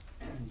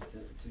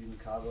 To be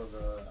Makabel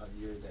the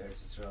Avir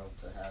D'Eretz Yisrael,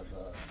 to have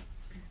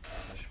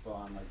mashba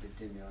on like the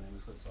Dimyon and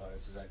the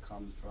Chutzlaretz? Does that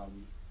come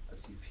from a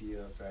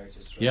tzipiyah for Eretz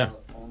Yisrael Yeah.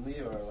 only,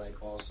 or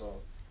like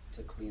also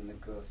to clean the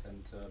guf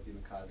and to be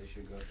mekadesh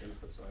your guf in the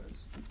Chutzlaretz?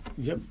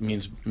 Yep,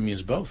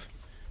 means both.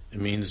 It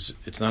means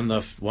it's not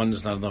enough. One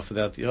is not enough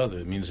without the other.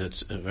 It means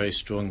it's a very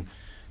strong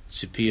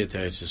tzipiyah to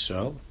Eretz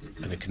Yisrael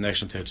and a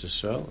connection to Eretz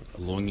Yisrael,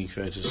 a longing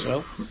for Eretz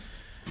Yisrael,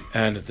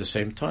 and at the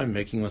same time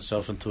making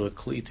oneself into a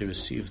kli to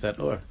receive that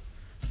or,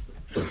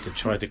 and to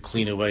try to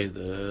clean away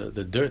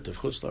the dirt of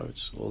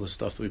Chutzlaretz, all the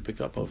stuff that we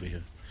pick up over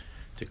here,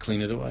 to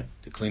clean it away,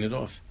 to clean it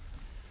off.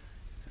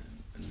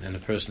 And then the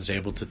person's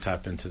able to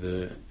tap into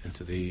the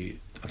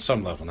on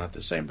some level, not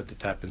the same, but to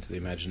tap into the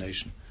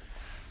imagination,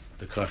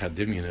 the koach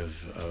hadimyan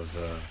of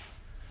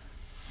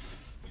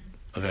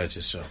Eretz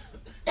Yisrael.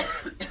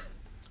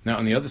 Now,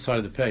 on the other side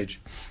of the page,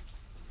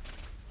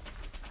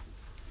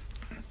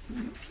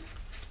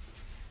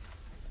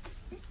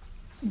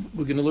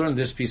 we're going to learn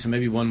this piece and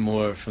maybe one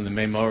more from the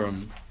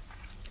Meimarim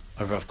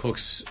of Rav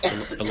Kook's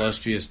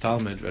illustrious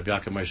Talmud, Rabbi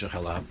Yaakov Moshe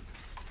Chalab.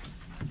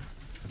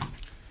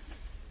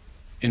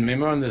 In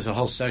Meimarim, there's a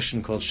whole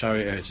section called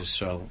Shari Eretz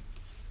Yisrael,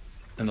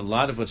 and a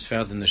lot of what's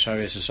found in the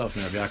Shari Eretz Yisrael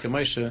from Rabbi Yaakov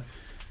Moshe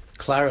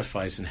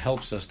clarifies and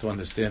helps us to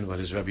understand what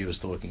his Rebbe was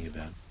talking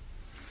about.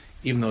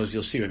 Even though, as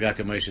you'll see, Rabbi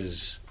Yaakov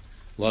Moshe's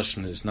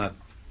lashon is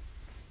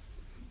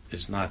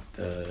not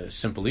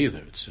simple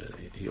either.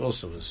 He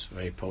also was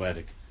very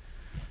poetic,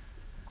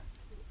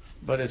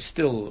 but it's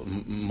still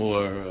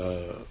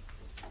more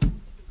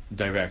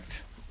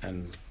direct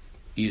and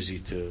easy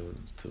to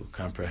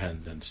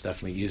comprehend, and it's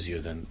definitely easier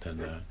than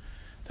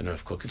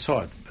Rav Kook. It's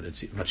hard, but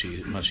it's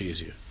much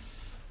easier.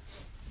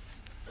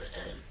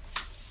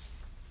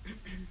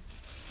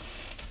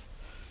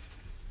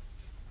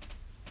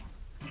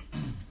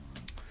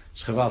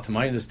 Chaval, to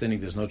my understanding,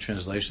 there's no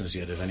translations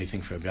yet of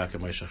anything for Rabbi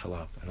Yaakov Moshe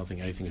Chalab. I don't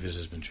think anything of his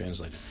has been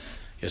translated.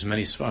 He has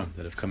many svarim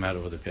that have come out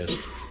over the past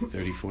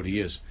 30, 40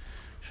 years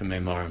from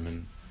Meimarim,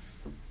 and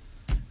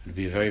it would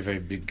be a very, very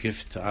big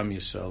gift to Am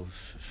Yisrael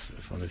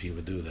if one of you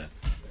would do that.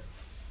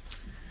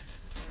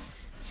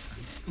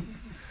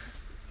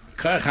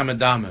 Karach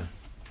HaMedama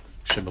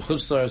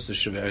Shebechutz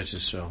Shebe'eretz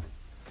Yisrael.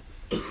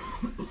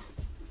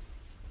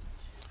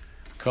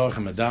 Karach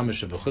HaMedama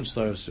Shebechutz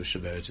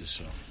Shebe'eretz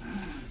Yisrael.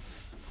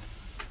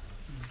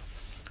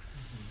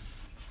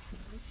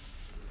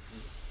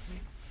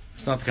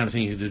 It's not the kind of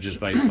thing you do just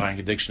by buying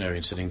a dictionary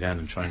and sitting down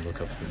and trying to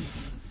look up things.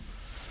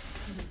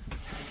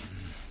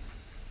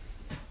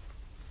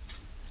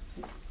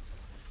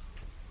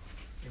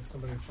 If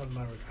somebody fund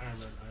my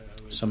retirement,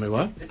 I would. Somebody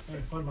what? If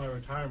somebody fund my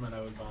retirement,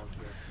 I would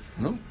volunteer.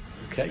 No?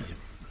 Okay.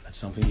 That's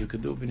something you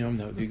could do, Binyam.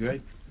 That would be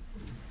great.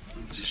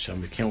 Just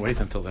we can't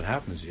wait until that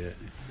happens. You're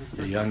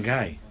a young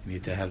guy. You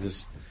need to have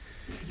this.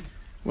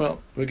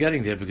 Well, we're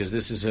getting there because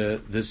this is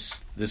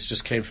this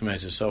just came from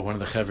Eretz Yisrael. One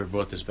of the Chaver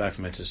brought this back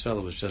from Eretz Yisrael.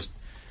 It was just.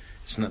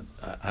 It's not.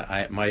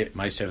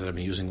 My sefer that I've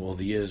been using all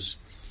the years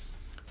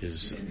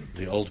is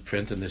the old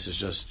print, and this has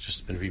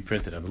just been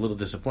reprinted. I'm a little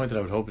disappointed.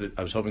 I was hoping it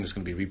was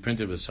going to be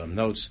reprinted with some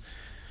notes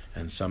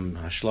and some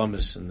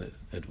hashlomis, and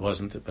it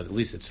wasn't. But at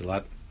least it's a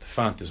lot. The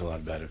font is a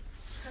lot better,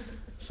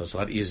 so it's a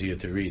lot easier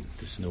to read.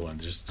 This new one.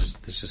 This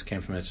just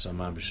came from Eretz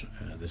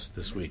Yisrael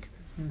this week.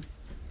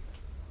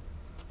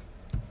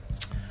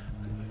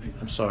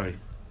 I'm sorry.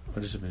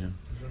 What is it, Binyam?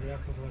 Does Rabbi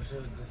Yaakov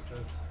Moshe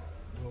discuss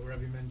what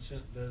Rabbi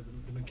mentioned, the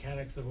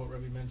mechanics of what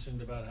Rabbi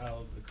mentioned about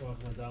how the Koach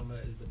Madama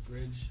is the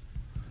bridge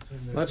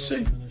between the Let's Koach see.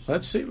 and the Neshama?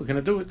 Let's see. We're going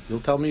to do it.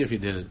 You'll tell me if you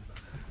did it.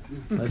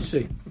 Let's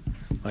see.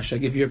 I shall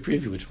give you a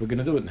preview, which we're going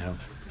to do it now.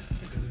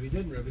 Because if he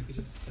didn't, Rabbi could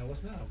just tell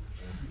us now.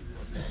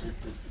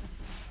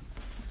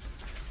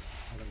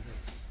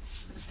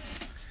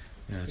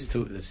 Yeah,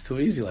 it's too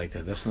easy like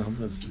that. That's what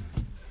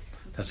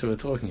we're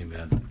talking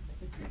about.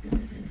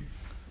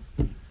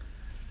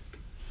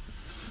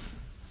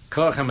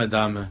 Koach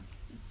HaMedama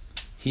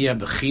Hiya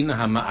Bechina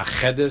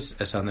HaMa'achedes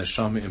Es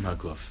HaNeshama Im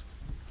HaGuf.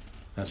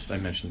 That's what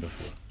I mentioned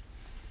before.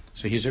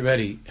 So he's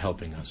already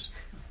helping us.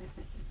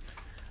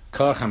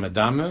 Koach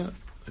HaMedama,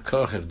 the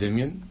Koach of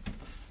Dimyan,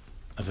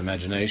 of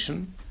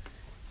imagination.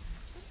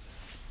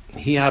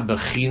 Hiya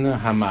Bechina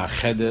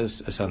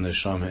HaMa'achedes Es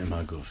HaNeshama Im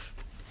HaGuf.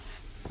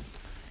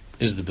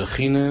 Is the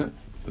Bechina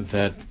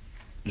that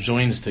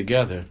joins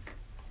together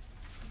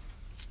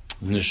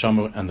the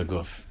Neshama and the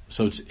Guf.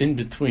 So it's in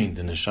between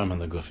the Neshama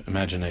and the Guf,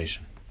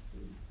 imagination.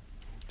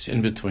 It's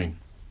in between.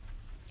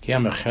 Hiya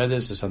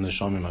Mechedes Es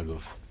HaNeshama Im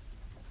HaGuf.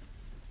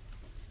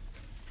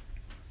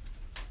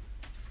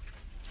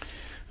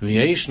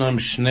 V'yeshnam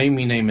Shnei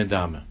Minei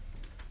Medama.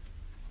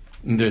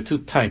 And there are two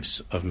types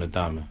of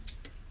Medama.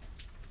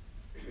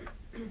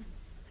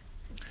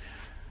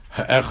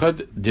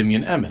 Ha'echad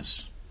Dimyan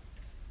Emes.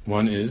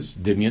 One is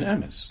Dimyan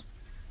Emes,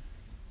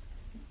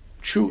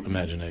 true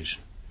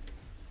imagination.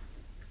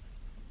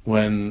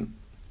 When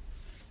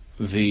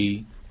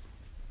the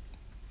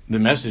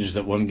message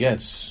that one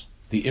gets,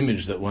 the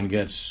image that one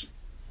gets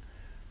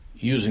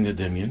using the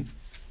Dimyan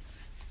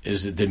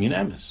is the Dimyan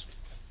Emes.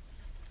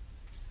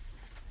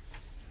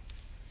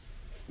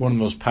 One of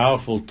the most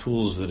powerful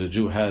tools that a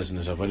Jew has in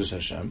his Avodas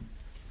Hashem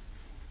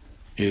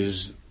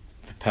is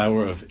the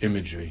power of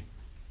imagery.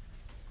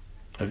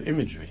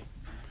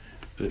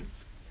 The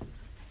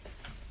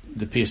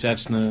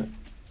Piasetzna,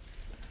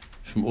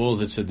 from all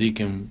the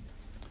tzaddikim,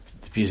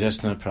 the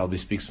Piasetzna probably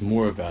speaks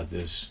more about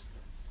this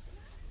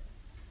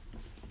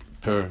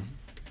per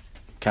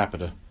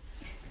capita.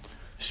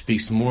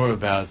 Speaks more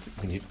about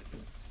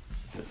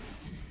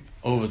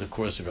over the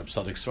course of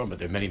Rapsodic Svarim, but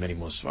there are many, many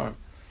more Svarim.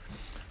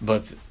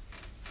 But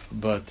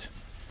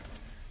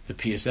the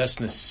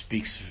Piasetzna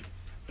speaks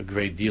a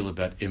great deal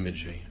about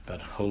imagery,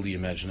 about holy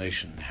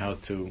imagination, how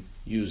to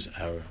use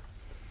our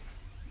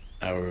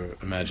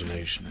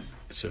imagination.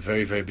 It's a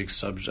very, very big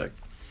subject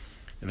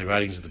in the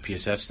writings of the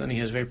Piasetzna, and he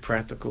has very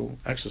practical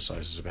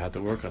exercises about how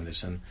to work on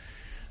this. And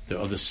there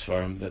are other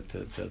Svarim that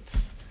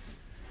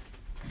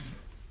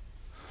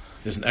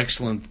there's an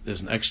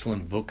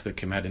excellent book that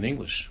came out in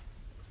English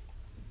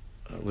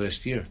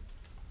last year.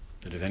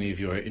 That if any of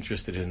you are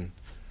interested in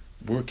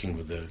working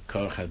with the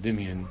Koach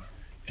HaDimyon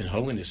in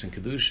holiness and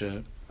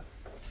Kedusha,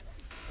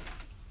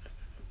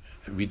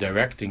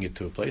 redirecting it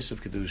to a place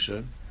of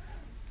Kedusha,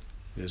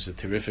 there's a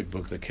terrific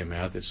book that came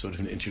out that's sort of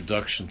an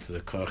introduction to the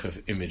Koach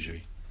of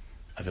imagery,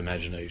 of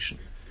imagination.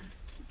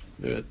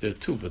 There are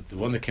two, but the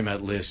one that came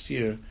out last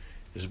year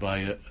is by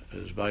a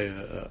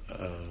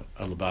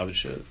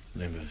Lubavitcher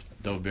named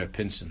Dov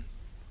Pinson.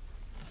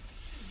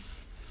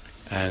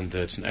 And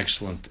it's an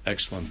excellent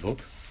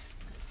book.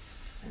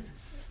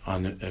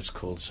 It's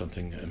called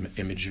something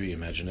imagery,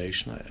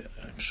 imagination.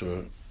 I'm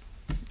sure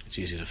it's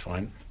easy to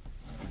find.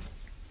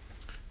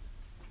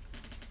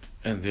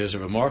 And there's a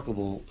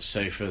remarkable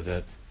sefer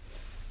that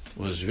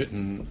was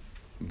written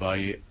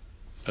by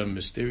a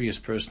mysterious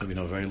person we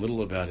know very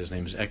little about. His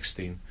name is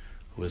Eckstein,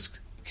 who was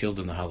killed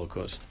in the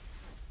Holocaust.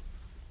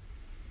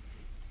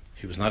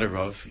 He was not a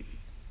Rav.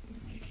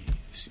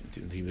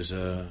 He was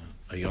a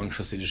young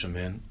Hasidic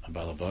man, a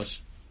Balabas,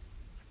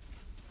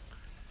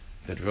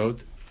 that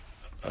wrote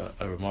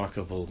a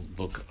remarkable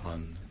book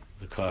on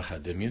the Koach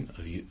HaDimyon,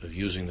 of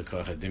using the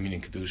Koach HaDimyon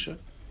in Kedusha.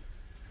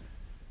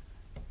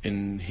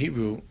 In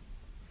Hebrew,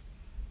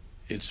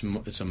 it's a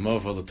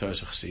Mova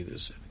L'Torah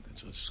Chassidus. I think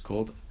that's what it's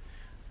called.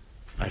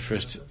 What?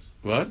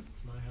 T'nai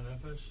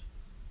HaNefesh?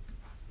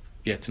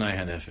 Yeah, T'nai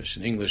HaNefesh.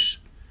 In English,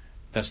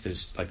 that's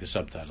like the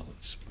subtitle.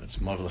 It's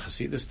Mova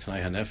L'Chassidus,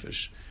 T'nai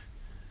HaNefesh.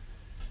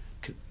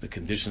 The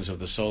conditions of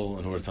the soul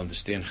in order to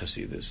understand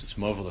Chassidus. It's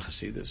Mova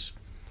L'Chassidus.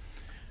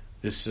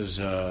 This is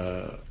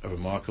a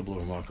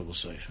remarkable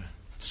sefer.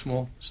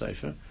 Small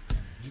sefer.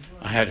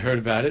 I had heard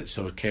about it,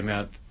 so it came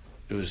out.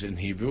 It was in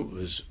Hebrew. It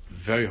was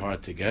very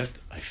hard to get.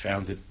 I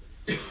found it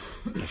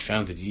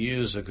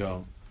years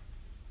ago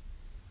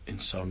in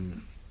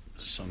some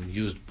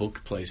used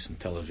book place in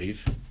Tel Aviv.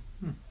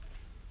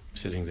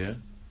 Sitting there.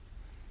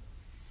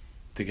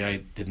 The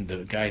guy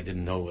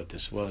didn't know what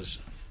this was.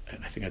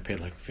 I think I paid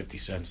like 50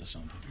 cents or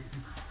something.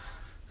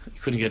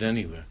 You couldn't get it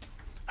anywhere.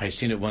 I had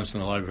seen it once in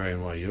the library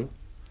in YU.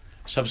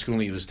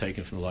 Subsequently, it was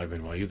taken from the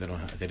library in YU. They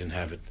didn't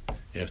have it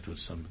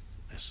afterwards.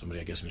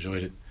 Somebody, I guess,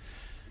 enjoyed it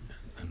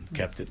and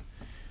kept it.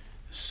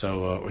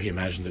 So, or he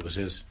imagined it was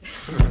his.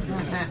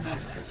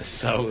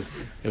 So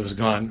it was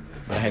gone.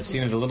 But I had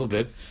seen it a little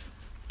bit,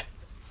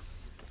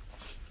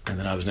 and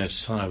then I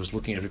was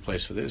looking every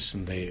place for this,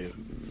 and the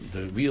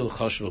real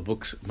Chashva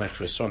books,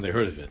 they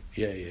heard of it.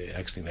 Yeah,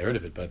 actually they heard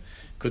of it, but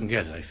couldn't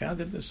get it. I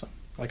found it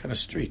like on a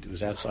street. It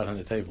was outside on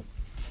the table.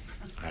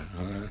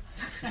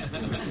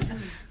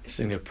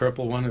 Seeing the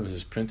purple one, it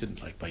was printed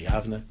like by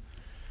Yavne,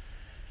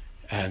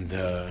 and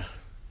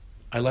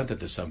I lent it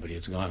to somebody.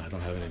 It's gone. I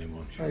don't have it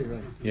anymore. Right.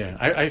 Yeah,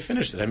 I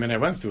finished it. I mean, I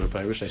went through it,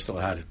 but I wish I still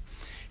had it.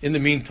 In the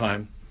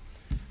meantime,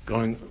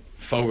 going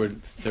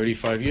forward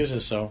 35 years or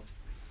so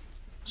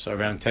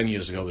around 10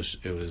 years ago,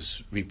 it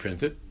was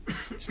reprinted.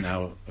 It's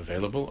now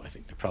available. I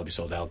think they're probably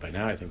sold out by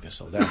now. I think they're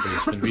sold out, but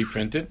it's been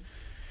reprinted,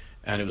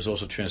 and it was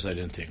also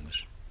translated into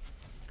English.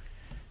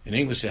 In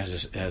English, it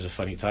has a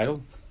funny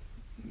title.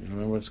 You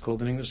remember what it's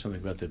called in English? Something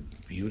about the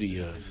beauty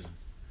of...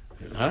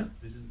 Huh?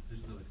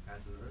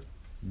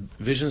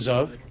 Visions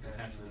of?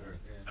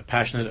 A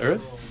Passionate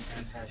Earth?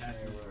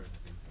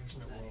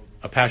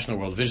 A Passionate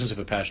World. Visions of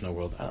a Passionate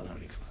World. I don't know.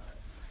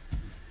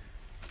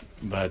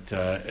 But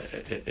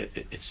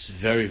it's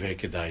very, very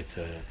kedai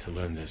to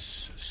learn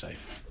this sefer.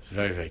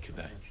 Very, very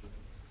kedai.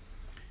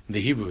 The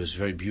Hebrew is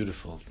very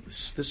beautiful.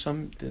 There's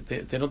some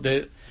they don't.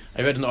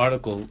 I read an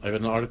article.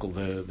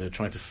 They're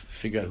trying to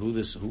figure out who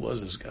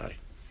was this guy.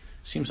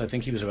 I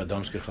think he was about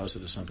Domske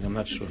Chassid or something. I'm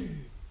not sure.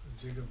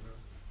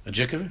 A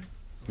Jikover?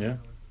 Yeah.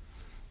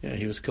 Yeah,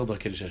 he was killed by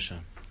Kiddush Hashem.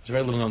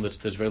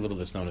 There's very little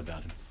that's known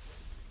about him.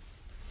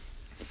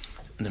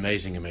 An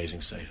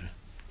amazing sefer.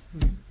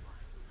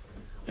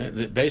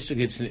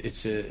 Basically,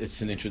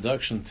 it's an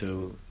introduction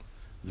to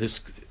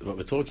this, what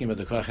we're talking about,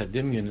 the Koach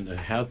HaDimyon, and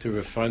how to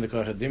refine the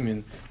Koach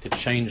HaDimyon to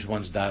change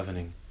one's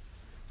davening,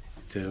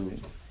 to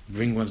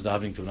bring one's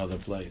davening to another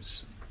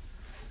place,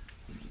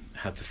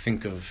 how to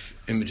think of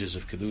images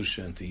of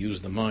Kedusha and to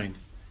use the mind.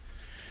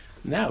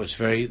 Now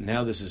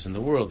this is in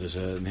the world. There's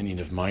an opinion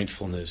of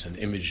mindfulness and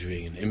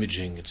imagery and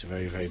imaging. It's a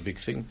very, very big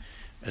thing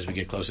as we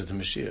get closer to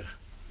Mashiach.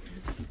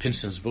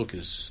 Pinson's book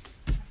is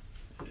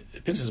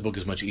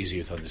much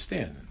easier to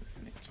understand.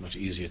 It's much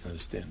easier to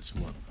understand. It's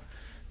more,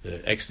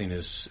 the Eckstein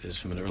is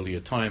from an earlier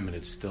time, and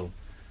it's still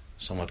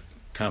somewhat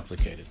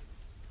complicated.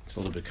 It's a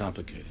little bit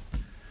complicated.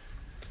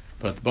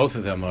 But both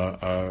of them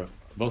are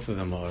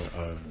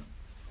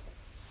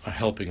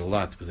helping a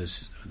lot with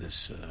this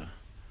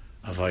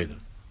avodah.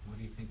 What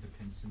do you think the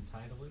Pinson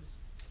title is?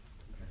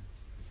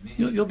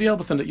 You'll be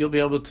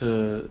able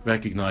to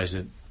recognize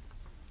it.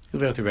 You'll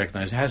be able to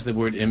recognize it. It has the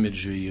word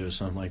imagery or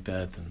something like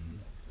that, and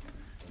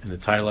in the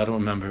title, I don't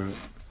remember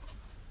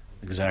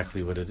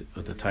exactly what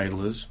the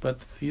title is, but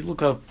you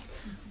look up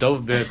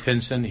Dov Ber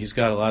Pinson. He's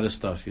got a lot of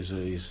stuff. He's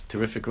a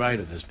terrific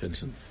writer. This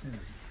Pinson.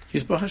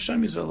 He's Baruch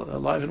Hashem. He's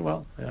alive and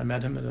well. I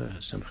met him at a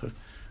simcha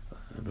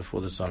before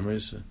the summer.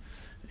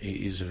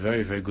 He's a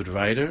very, very good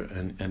writer,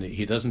 and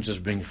he doesn't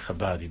just bring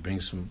Chabad. He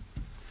brings some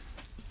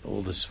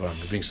all the svarim.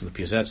 He brings from the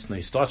Piazetzna.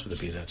 He starts with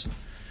the Piazetzna.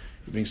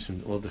 He brings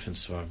from all different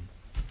svarim.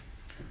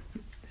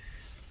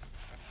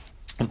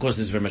 Of course,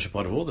 this is very much a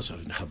part of all the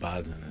stuff in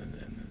Chabad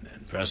and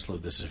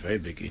Breslov. This is a very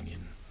big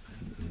Indian.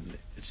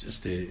 It's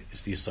the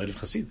side of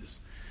Hasidus,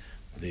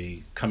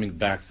 the coming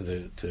back to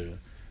the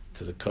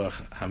Koach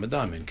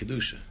Hamadam in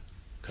Kedusha,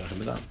 Koach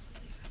Hamadam.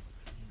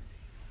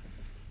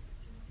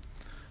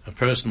 A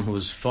person who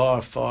is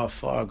far, far,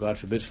 far, God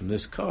forbid, from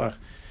this Koach,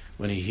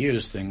 when he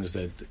hears things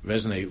that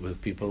resonate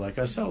with people like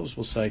ourselves,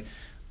 will say,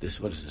 "This,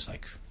 what is this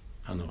like?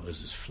 I don't know.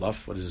 Is this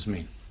fluff? What does this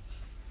mean?"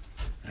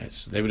 Right?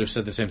 So they would have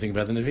said the same thing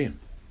about the Nevi'im.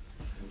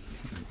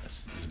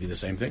 It would be the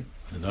same thing.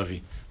 The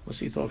Navi, what's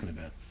he talking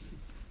about?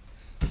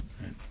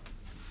 Right?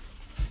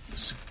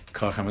 It's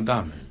Koach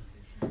Hamadam.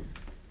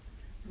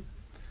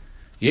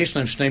 Yesh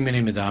lehem shnei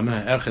minei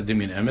medame, erchad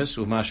dimyan emes,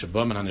 u'ma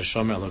sheba min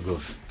haneshama el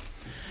haguf.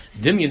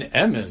 Dimyan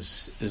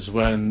emes is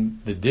when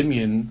the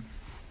dimyan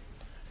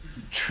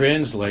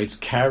translates,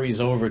 carries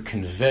over,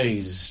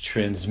 conveys,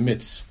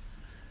 transmits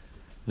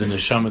the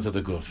neshama to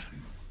the guf.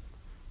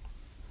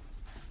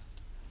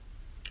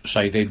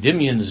 Shaydei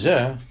dimyan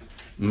zeh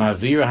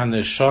mavir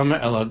haneshama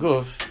el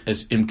haguf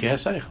es imke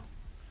haseichel.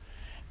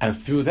 And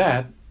through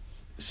that,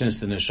 since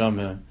the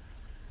neshama,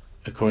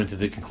 according to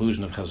the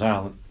conclusion of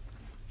Chazal,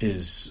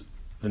 is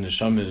the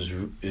neshama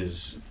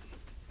is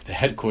the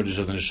headquarters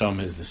of the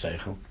neshama is the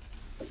seichel.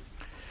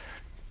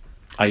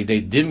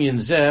 Aydei dimyan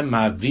zeh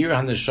ma'avir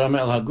haneshama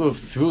el haguf,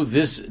 through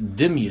this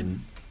dimyan,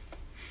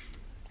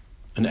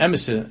 an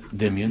emissary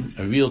dimyan,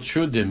 a real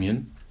true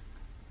dimyan,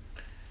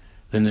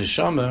 the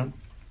neshama,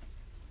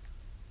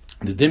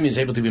 the dimyan is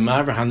able to be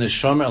ma'avir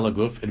haneshama el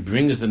haguf. It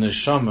brings the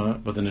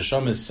neshama, but the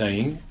neshama is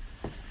saying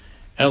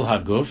el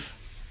haguf.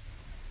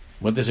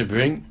 What does it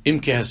bring?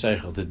 Imke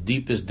haseichel, the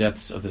deepest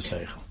depths of the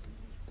seichel,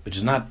 which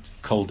is not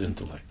cold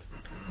intellect,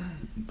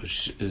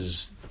 which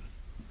is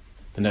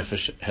the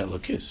nefesh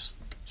helokis.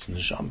 It's the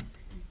neshama,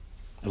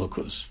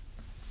 elokus.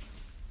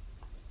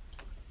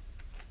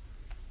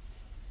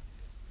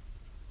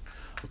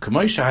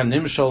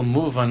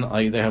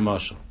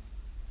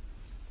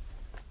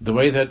 The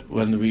way that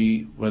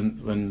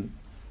when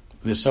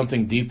there's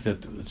something deep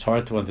that it's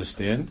hard to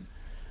understand,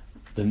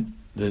 then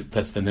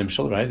that's the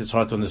nimshal, right? It's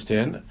hard to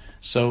understand.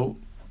 So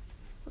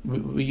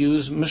we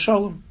use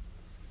mishalim.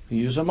 We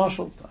use a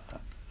mashal,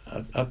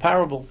 a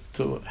parable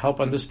to help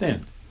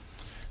understand.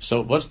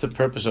 So what's the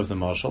purpose of the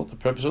mashal? The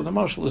purpose of the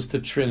mashal is to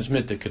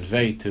transmit, to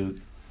convey, to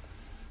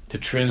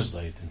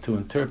translate, and to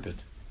interpret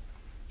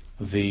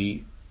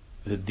the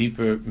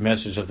deeper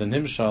message of the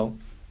nimshal,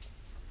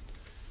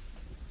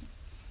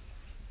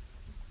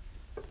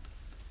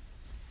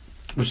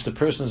 which the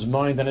person's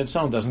mind on its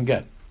own doesn't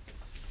get.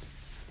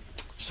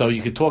 So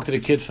you could talk to the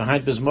kid for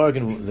Heinz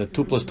Morgan that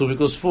 2 +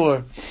 2 =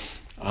 4.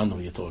 I don't know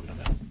what you're talking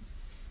about.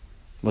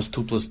 What's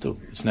 2 + 2?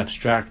 It's an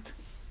abstract.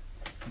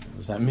 What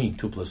does that mean?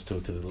 2 +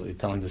 2. You're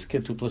telling this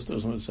kid 2 +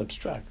 2 is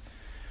abstract.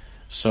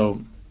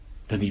 So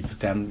then you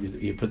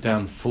put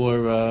down 4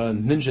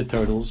 Ninja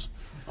Turtles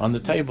on the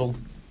table,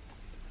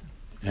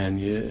 and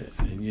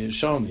you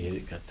show them. You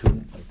got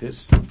 2 like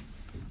this. You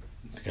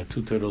got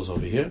 2 turtles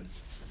over here,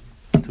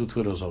 2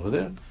 turtles over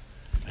there,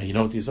 and you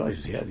know what these are? You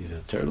say, yeah, these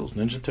are turtles,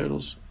 Ninja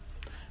Turtles.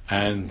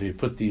 And you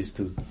put these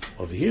 2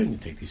 over here, and you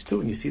take these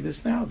 2, and you see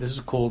this now. This is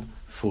called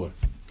 4.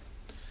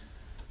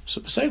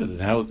 So say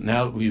that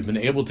now we've been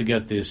able to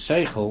get this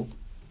seichel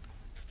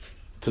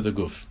to the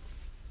guf.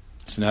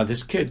 So now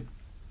this kid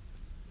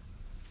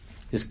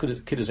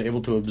is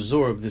able to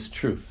absorb this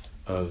truth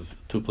of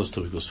 2 +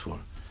 2 = 4.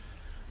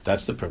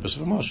 That's the purpose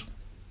of a mashal.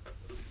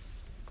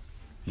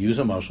 Use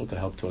a mashal to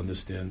help to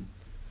understand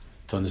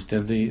the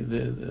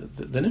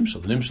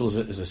nimshal. The nimshal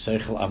is a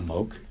seichel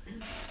amok.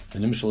 The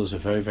nimshal is a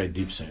very, very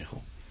deep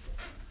seichel.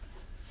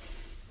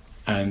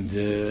 And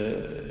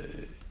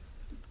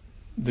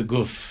the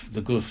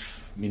guf,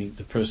 meaning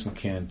the person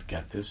can't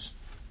get this.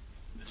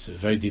 It's a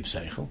very deep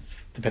seichel,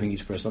 depending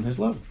each person on his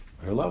level,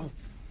 her level.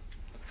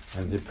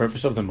 And the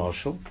purpose of the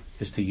mashal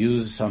is to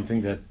use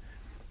something that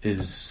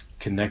is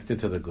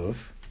connected to the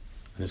guf.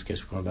 In this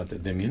case, we're talking about the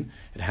dimyan.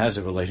 It has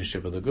a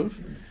relationship with the guf,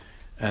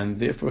 and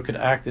therefore it could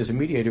act as a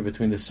mediator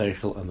between the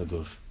seichel and the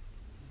guf.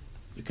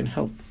 It can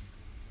help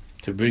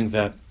to bring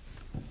that.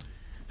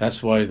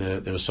 That's why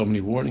there were so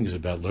many warnings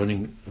about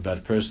learning about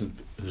a person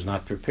who's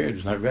not prepared,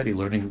 who's not ready,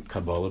 learning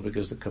Kabbalah,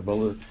 because the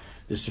Kabbalah,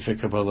 the Sefer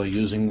Kabbalah, they're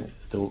using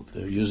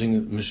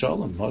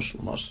Mishalem,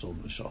 Mashal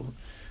Mishalem,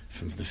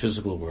 from the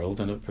physical world,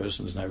 and a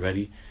person is not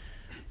ready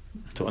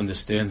to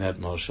understand that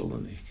Mashal,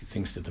 and he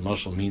thinks that the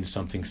Mashal means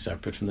something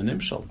separate from the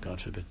Nimshal,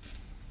 God forbid.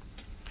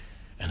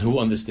 And who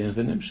understands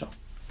the Nimshal?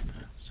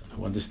 So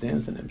who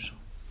understands the Nimshal?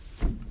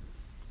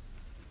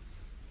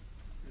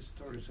 The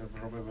stories of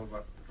Rabbi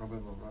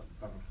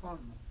Barachon.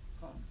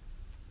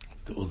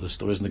 All the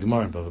stories in the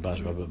Gemara about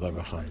Rabbi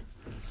Barachon.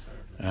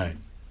 All right.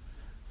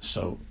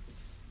 So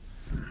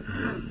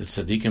the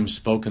tzaddikim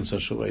spoke in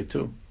such a way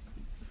too,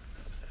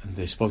 and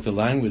they spoke the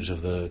language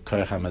of the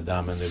Koyach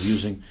HaMadam, and they're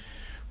using.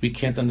 We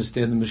can't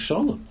understand the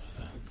Mishalim.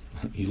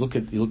 You look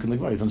in the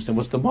Gemara, you don't understand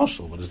what's the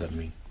Mashal. What does that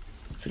mean?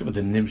 Think about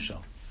the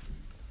Nimshal.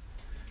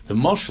 The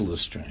Mashal is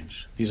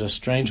strange. These are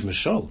strange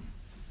Mishalim.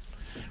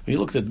 When you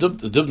look at the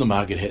Dubna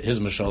Maggid, his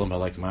Mishalim are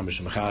like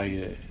Mamish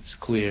Mechaya. It's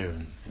clear.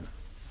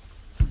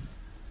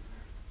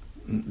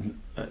 And,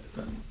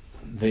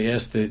 they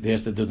asked the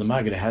Dubna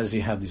Maggid, how does he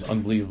have these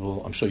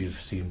unbelievable? I'm sure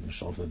you've seen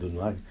Mishalim from the Dubna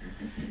Maggid.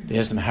 They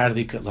asked him how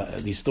did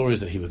these stories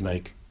that he would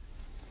make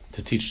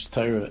to teach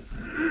Torah.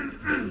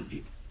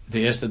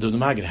 They asked the Dubna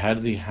Maggid, how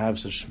did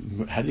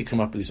he come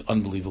up with these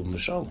unbelievable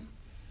Mishalim?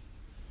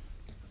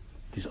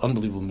 These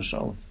unbelievable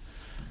Mishalim.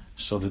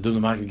 So the Dubna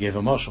Maggid gave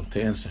a mashal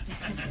to answer.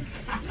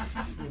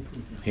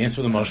 He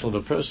answered with a mashal of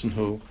a person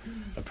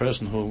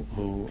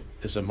who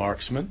is a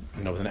marksman,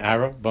 with an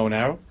arrow, bow and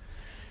arrow,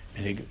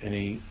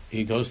 and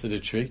he goes to the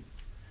tree,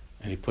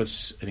 and he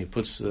puts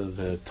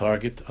the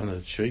target on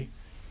the tree,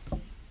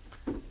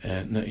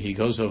 and he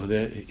goes over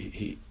there.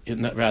 He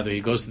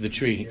goes to the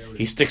tree.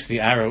 He sticks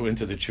the arrow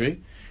into the tree,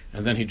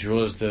 and then he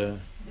draws the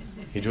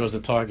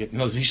target.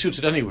 He shoots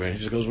it anywhere. He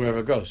just goes wherever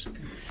it goes,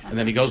 and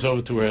then he goes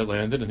over to where it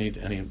landed, and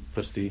he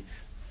puts the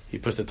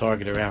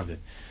target around it.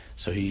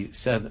 So he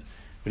said,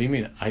 "What do you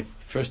mean? I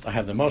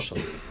have the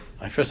mashal.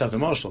 I first have the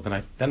mashal,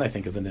 then I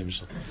think of the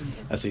nimshal."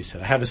 As he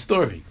said, I have a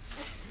story,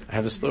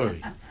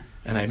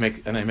 and I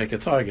make a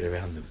target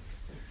around it,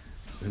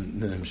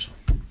 the nimshal.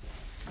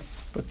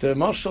 But the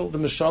mashal, the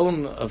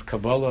mishalim of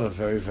Kabbalah are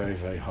very, very,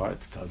 very hard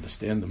to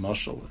understand. The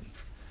mashal.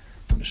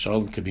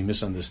 Mishalim can be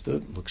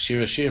misunderstood. Look,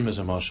 Shir Hashirim is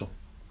a mashal,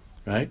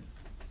 right?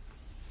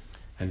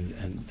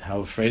 And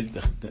how afraid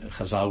the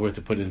Chazal were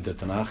to put it into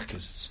Tanakh,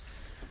 because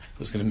it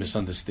was going to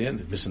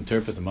misunderstand,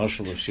 misinterpret the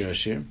mashal of Shir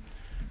Hashirim.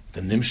 The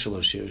nimshal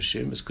of Shir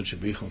Hashirim is Kudsha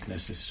B'richu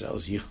Knesset Yisrael,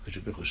 is Yichu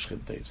Kudsha B'richu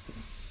Shchintei. It's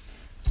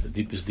the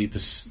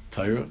deepest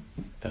Torah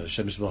that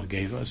Hashem Yisrael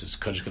gave us. It's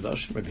Kodesh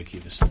Kodashim, Rabbi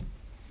Akiva said.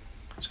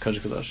 It's Kodesh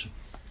Kodashim.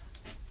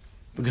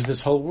 Because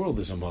this whole world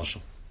is a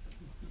mashal.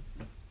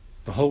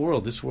 The whole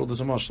world, this world is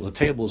a mashal. The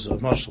table is a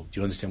mashal. Do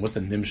you understand? What's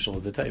the nimshal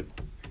of the table?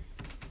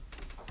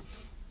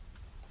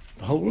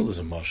 The whole world is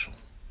a mashal.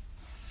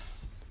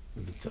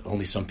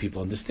 Only some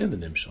people understand the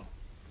nimshal.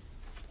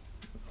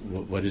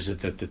 What is it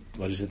that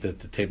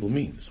the table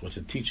means? What's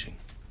it teaching?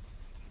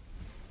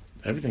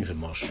 Everything's a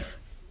mashal.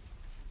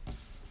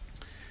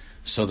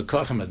 So the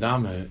Koach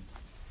HaMadam,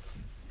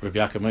 Rabbi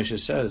Yaakov Moshe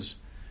says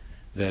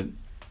that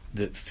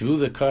through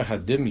the Koach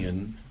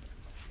HaDimyan,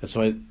 that's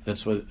why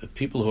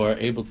people are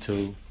able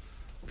to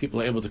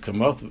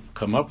come up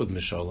with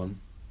Mishalim.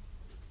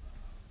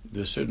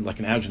 There's certain, like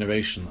in our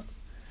generation,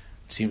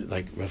 it seems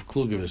like Rav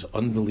Kluger is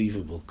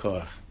unbelievable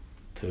koach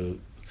to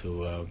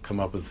come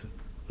up with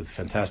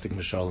fantastic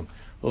Mishalim.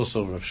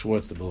 Also Rav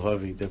Schwartz, the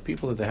Bilhavi, there are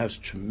people that have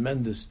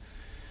tremendous,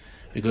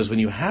 because when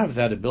you have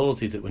the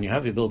ability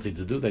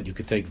to do that, you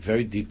could take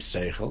very deep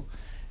seichel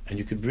and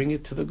you could bring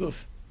it to the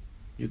guf.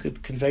 You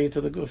could convey it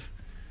to the guf.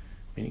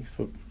 Meaning,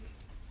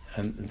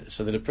 and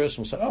so that a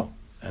person will say, oh,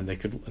 and they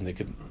could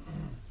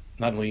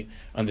not only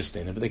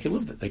understand it, but they could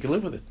live with it. They could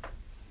live with it.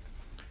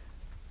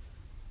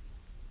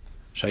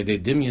 The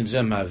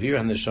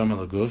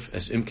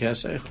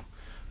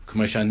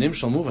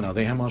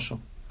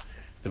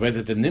way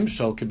that the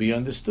nimshal could be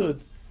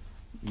understood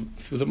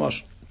through the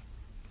mashal,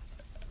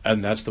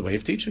 and that's the way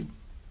of teaching.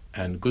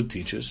 And good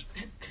teachers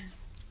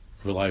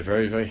rely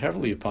very, very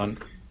heavily upon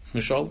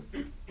mishal.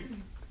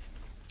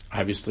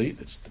 Obviously,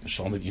 that's the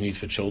mishal that you need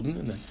for children,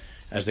 and then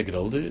as they get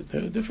older,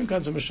 there are different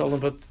kinds of mishalim.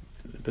 But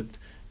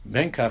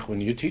benkach,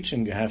 when you're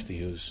teaching, you have to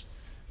use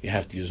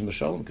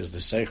mishalim, because the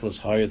seichel is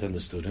higher than the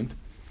student,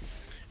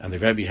 and the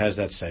Rebbe has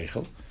that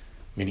seichel,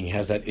 meaning he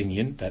has that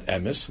inyan, that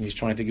emes, and he's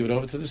trying to give it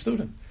over to the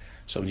student.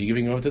 So when you're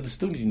giving it over to the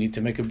student, you need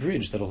to make a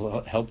bridge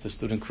that'll help the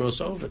student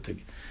cross over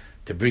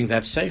to bring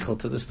that seichel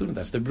to the student.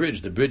 That's the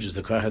bridge. The bridge is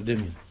the Koach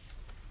HaDimyan.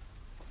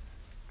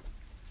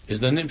 Is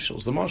the nimshal,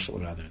 is the mashal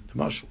rather. The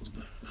mashal is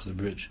the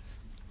bridge.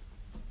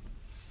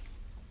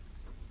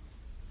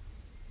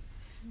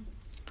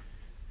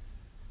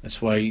 That's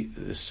why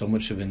there's so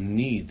much of a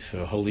need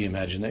for holy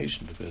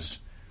imagination,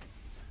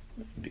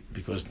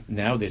 because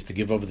nowadays to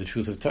give over the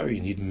truth of Torah,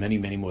 you need many,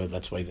 many more.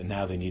 That's why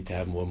now they need to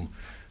have more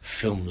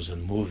films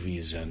and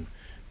movies and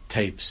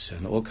tapes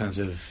and all kinds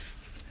of.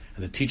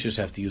 And the teachers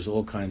have to use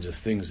all kinds of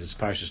things. It's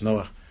Parshas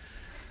Noach.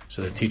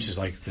 So the teachers,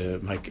 like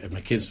my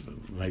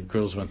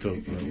girls went to,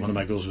 one of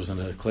my girls was in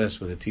a class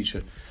with a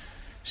teacher.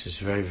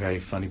 She's a very, very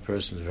funny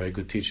person, a very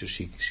good teacher.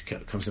 She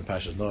comes in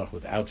Pashas Noach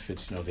with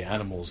outfits, the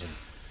animals,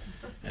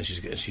 and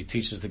she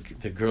teaches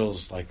the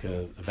girls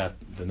about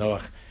the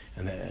Noach,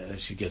 and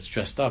she gets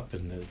dressed up,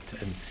 and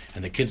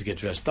the kids get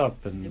dressed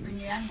up, and They bring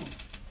the animals.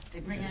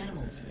 They bring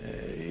animals.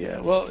 yeah.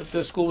 Well,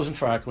 the school was in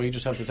Far Rockaway. You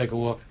just have to take a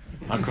walk.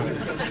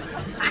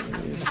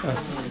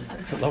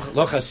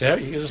 Lo chaser.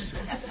 You just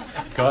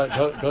go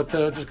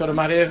to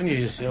Mount Avenue.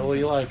 You see all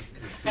you like.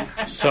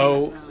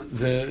 So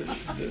the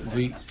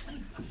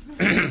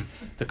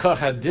Koch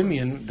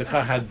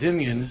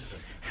HaDimyon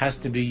has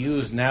to be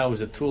used now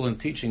as a tool in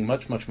teaching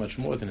much, much, much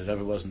more than it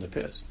ever was in the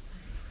past.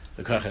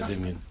 The Koch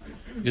HaDimyon,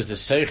 because the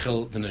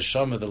seichel, the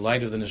neshama, the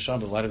light of the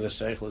neshama, the light of the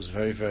seichel is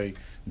very, very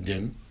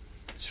dim.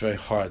 It's very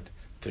hard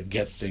to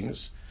get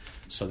things.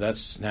 So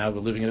that's now we're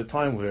living at a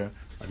time where,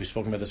 like we've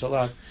spoken about this a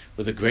lot,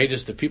 where the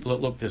people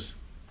that look this,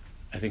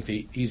 I think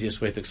the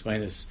easiest way to explain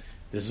this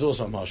is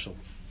also Marshall.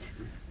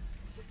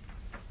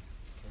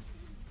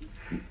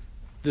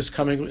 This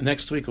coming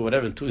next week or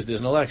whatever, Tuesday,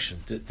 there's an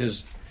election.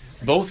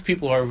 Both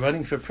people who are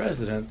running for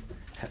president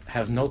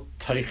have no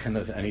teichen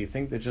of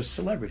anything. They're just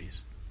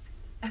celebrities.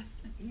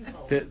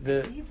 Evil.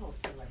 The Evil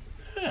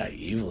celebrity.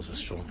 Evil is a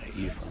strong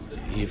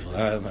evil.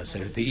 I'm not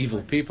saying that the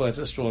evil people. That's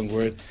a strong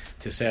word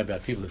to say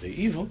about people that they're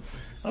evil.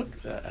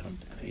 Look, I don't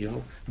think they're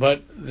evil,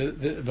 but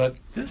the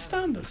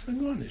standards.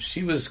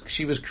 She was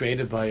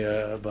created by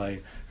her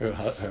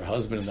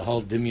husband, and the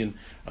whole dimion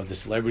of the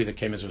celebrity that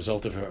came as a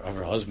result of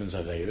her husband's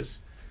aveiros.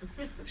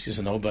 She's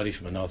a nobody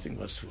from a nothing.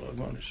 What's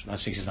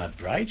not saying she's not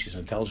bright. She's an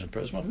intelligent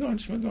person.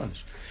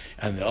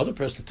 And the other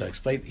person to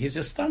explain, he's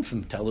just stunned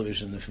from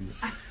television and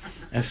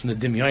from the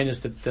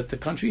dimyonis that the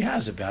country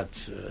has about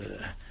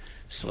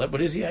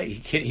what is he?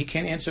 He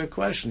can't answer a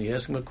question. You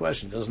ask him a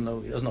question. He doesn't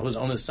know his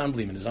own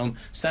assemblyman, his own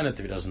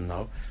senator. He doesn't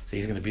know. So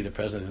he's going to be the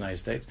president of the United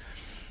States.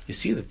 You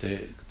see that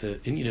the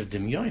Indian of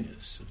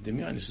dimyonis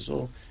is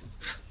all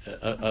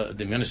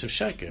dimyonis of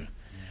sheker.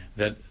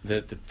 That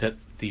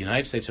the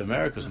United States of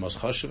America is the most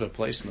chashuv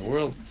place in the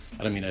world.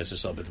 I don't mean as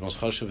a but the most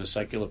chashuv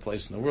secular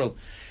place in the world.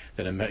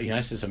 That the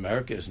United States of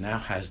America now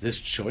has this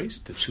choice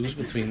to choose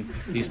between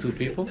these two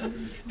people.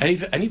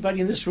 Anybody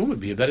in this room would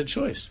be a better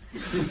choice.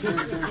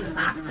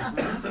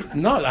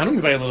 No, I don't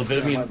mean by a little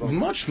bit. I mean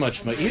much,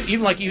 much, much.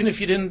 Even if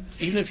you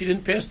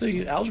didn't pass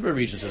the algebra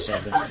regents or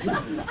something,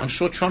 I'm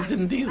sure Trump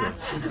didn't either.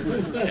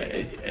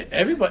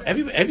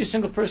 Every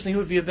single person here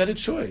would be a better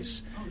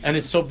choice, and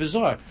it's so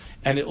bizarre.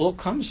 And it all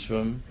comes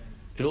from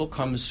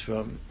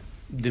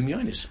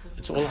Dimyonis.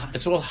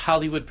 It's all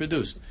Hollywood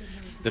produced.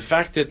 The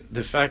fact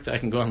that I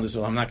can go on this,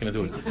 I'm not going to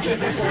do it.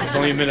 It's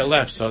only a minute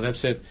left, so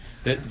that's it.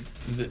 That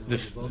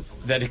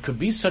it could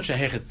be such a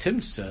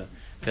hechetimtza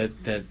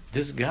that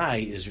this guy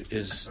is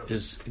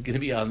going to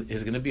be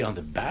on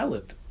the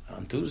ballot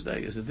on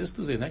Tuesday. Is it this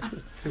Tuesday? Next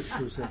Tuesday? This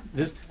Tuesday.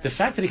 The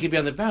fact that he could be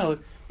on the ballot,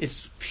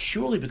 it's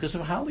purely because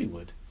of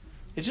Hollywood.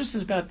 It just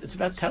is about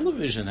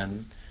television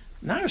and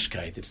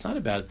narishkeit. It's not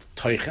about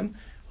teichen.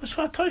 What's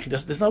about teichen?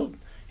 There's no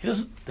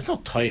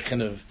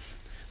teichen of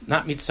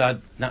not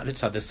mitzad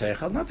the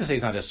seichel. Not to say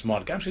he's not a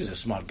smart guy. I'm sure he's a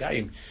smart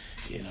guy.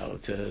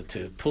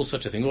 To pull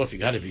such a thing off, you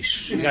have to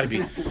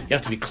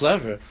be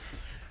clever.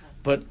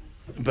 But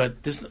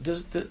there's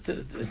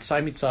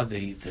inside mitzad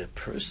the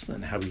person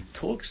and how he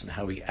talks and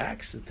how he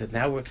acts. That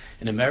now we're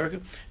in America.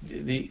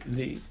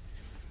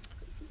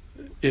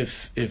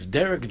 If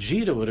Derek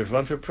Jeter would have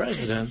run for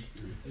president,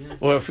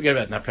 or forget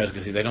about not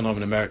president because they don't know him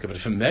in America, but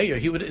for mayor,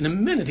 he would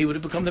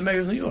have become the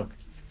mayor of New York.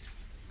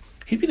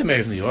 He'd be the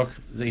mayor of New York.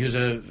 He was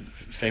a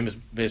famous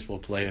baseball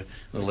player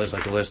in the last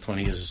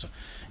 20 years or so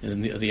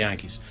in the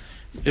Yankees.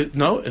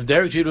 If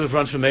Derek Jeter would have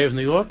run for mayor of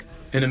New York,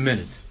 in a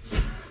minute.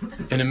 It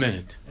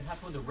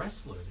happened with a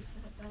wrestler.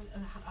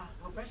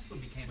 A wrestler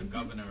became a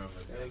governor of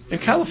in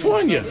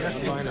California.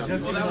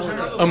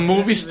 A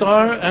movie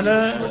star and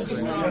a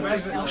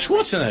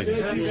Schwarzenegger.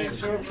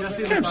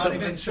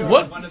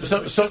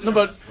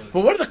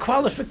 But what are the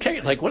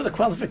qualifications? What are the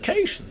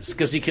qualifications?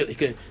 Because he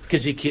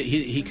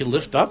could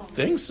lift up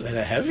things that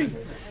are heavy.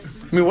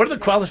 I mean, what are the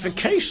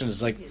qualifications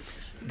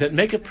that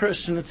make a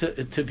person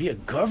to be a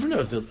governor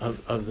of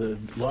the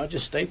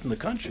largest state in the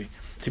country?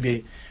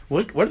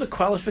 What are the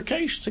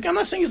qualifications? I'm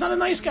not saying he's not a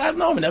nice guy. I don't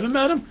know him. I never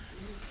met him.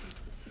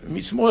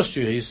 Meet some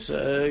Austria.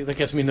 That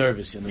gets me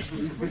nervous.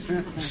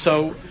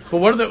 So, but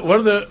what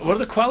are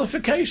the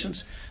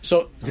qualifications?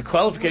 So the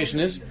qualification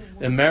is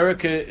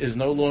America is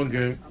no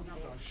longer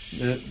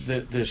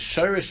the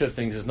shirish of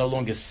things is no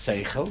longer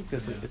seichel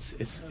because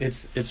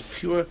it's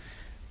pure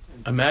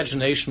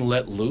imagination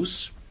let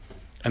loose.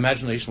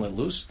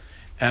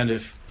 And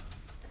if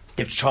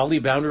Charlie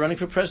Brown were running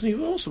for president,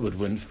 he also would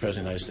win for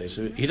president of the United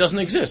States. He doesn't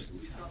exist.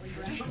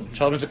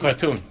 Charlie Brown's a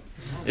cartoon.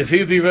 If he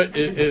would be,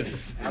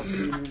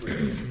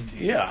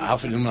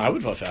 Alfred Newman, I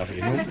would vote for Alfred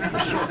Newman for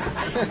sure.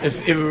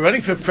 If we're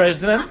running for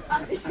president,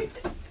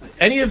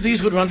 any of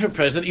these would run for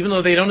president, even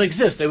though they don't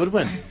exist, they would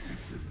win.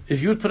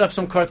 If you would put up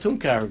some cartoon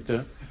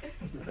character,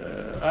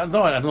 I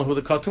don't know who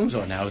the cartoons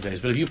are nowadays,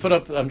 but if you put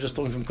up, I'm just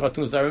talking from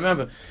cartoons that I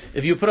remember,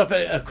 if you put up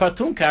a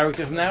cartoon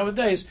character from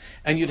nowadays,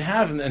 and you'd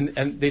have him,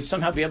 and they'd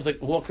somehow be able to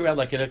walk around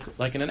like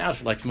in an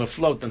outfit, like from a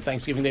float on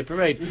Thanksgiving Day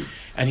Parade,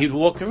 and he'd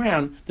walk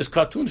around, this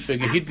cartoon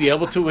figure, he'd be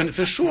able to win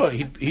for sure.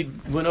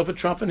 He'd win over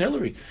Trump and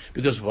Hillary.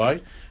 Because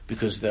why?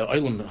 Because the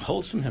Olam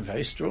holds from him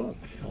very strong.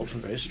 He holds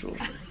him very strong.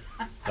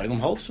 The Olam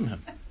holds from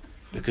him.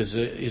 Because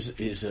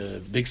he's a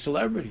big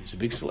celebrity. He's a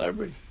big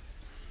celebrity.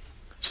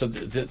 So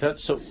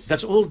that's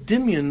all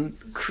Dimyon,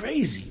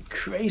 crazy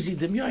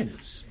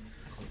Dimyonis.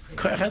 The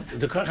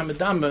Koach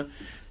HaMedama,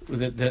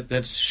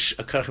 that's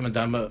a Koach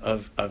HaMedama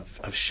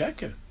of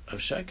Sheker.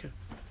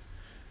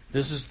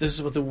 This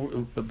is what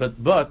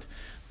but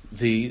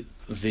the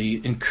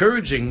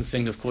encouraging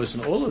thing, of course,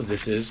 in all of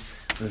this is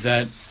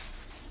that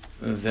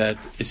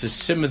it's a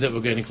simmer that we're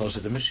getting closer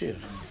to Mashiach.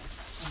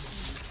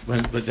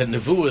 But that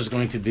Nevuah is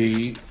going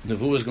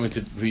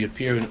to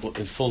reappear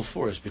in full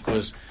force,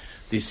 because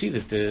they see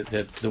that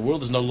the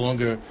world is no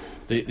longer,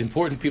 the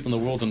important people in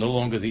the world are no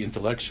longer the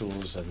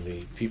intellectuals and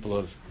the people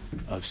of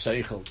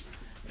Seichel.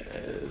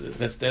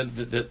 That's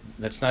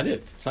not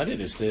it. It's not it.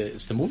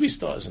 It's the movie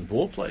stars and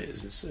ball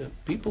players. It's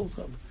people.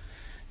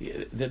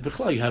 That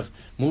you have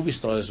movie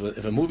stars.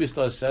 If a movie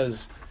star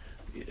says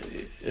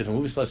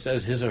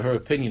his or her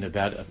opinion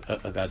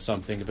about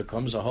something, it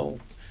becomes a whole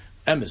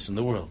emes in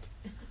the world.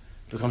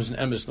 It becomes an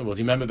emes in the world.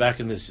 You remember back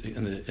in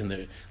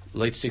the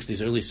late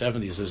 60s, early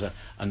 70s, there was a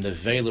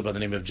nevela by the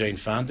name of Jane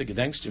Fonda.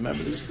 Gedenkst, do you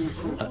remember this?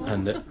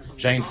 And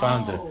Jane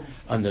Fonda,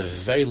 a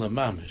nevela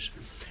mamish.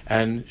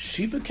 And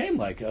she became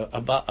like a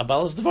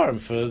balas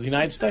devarim for the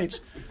United States.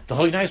 The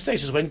whole United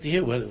States is waiting to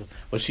hear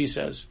what she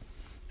says.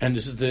 And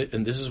this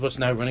is what's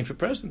now running for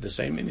president. The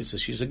same minute, so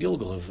she's a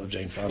Gilgal of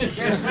Jane Fonda.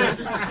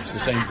 It's the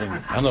same thing.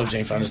 I don't know if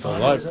Jane Fonda's still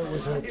alive. It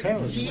was a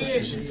terrorist.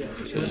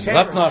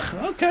 Lapnach,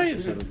 okay.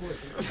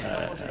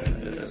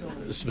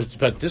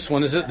 But this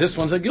one's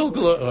a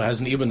Gilgal who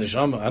has an Ibn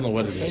Neshama. I don't know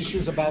what it Say is.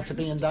 she's about to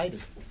be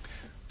indicted.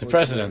 The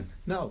president.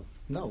 No.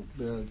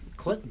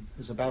 Clinton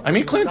is about to I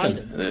mean, be Clinton.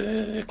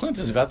 indicted.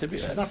 Clinton's about to be.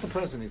 She's not the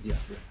president yet.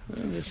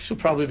 She'll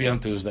probably be on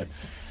Tuesday.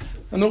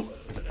 No,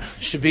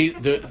 it should be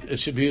Nasi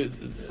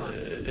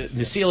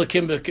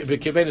Elokim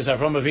B'Kibenis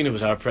Avram Avinu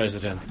was our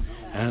president,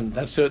 and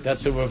that's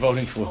who we're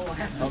voting for.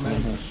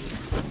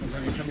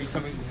 Somebody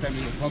send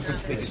me a bumper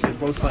sticker.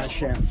 Vote for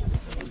Hashem.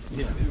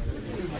 Yeah.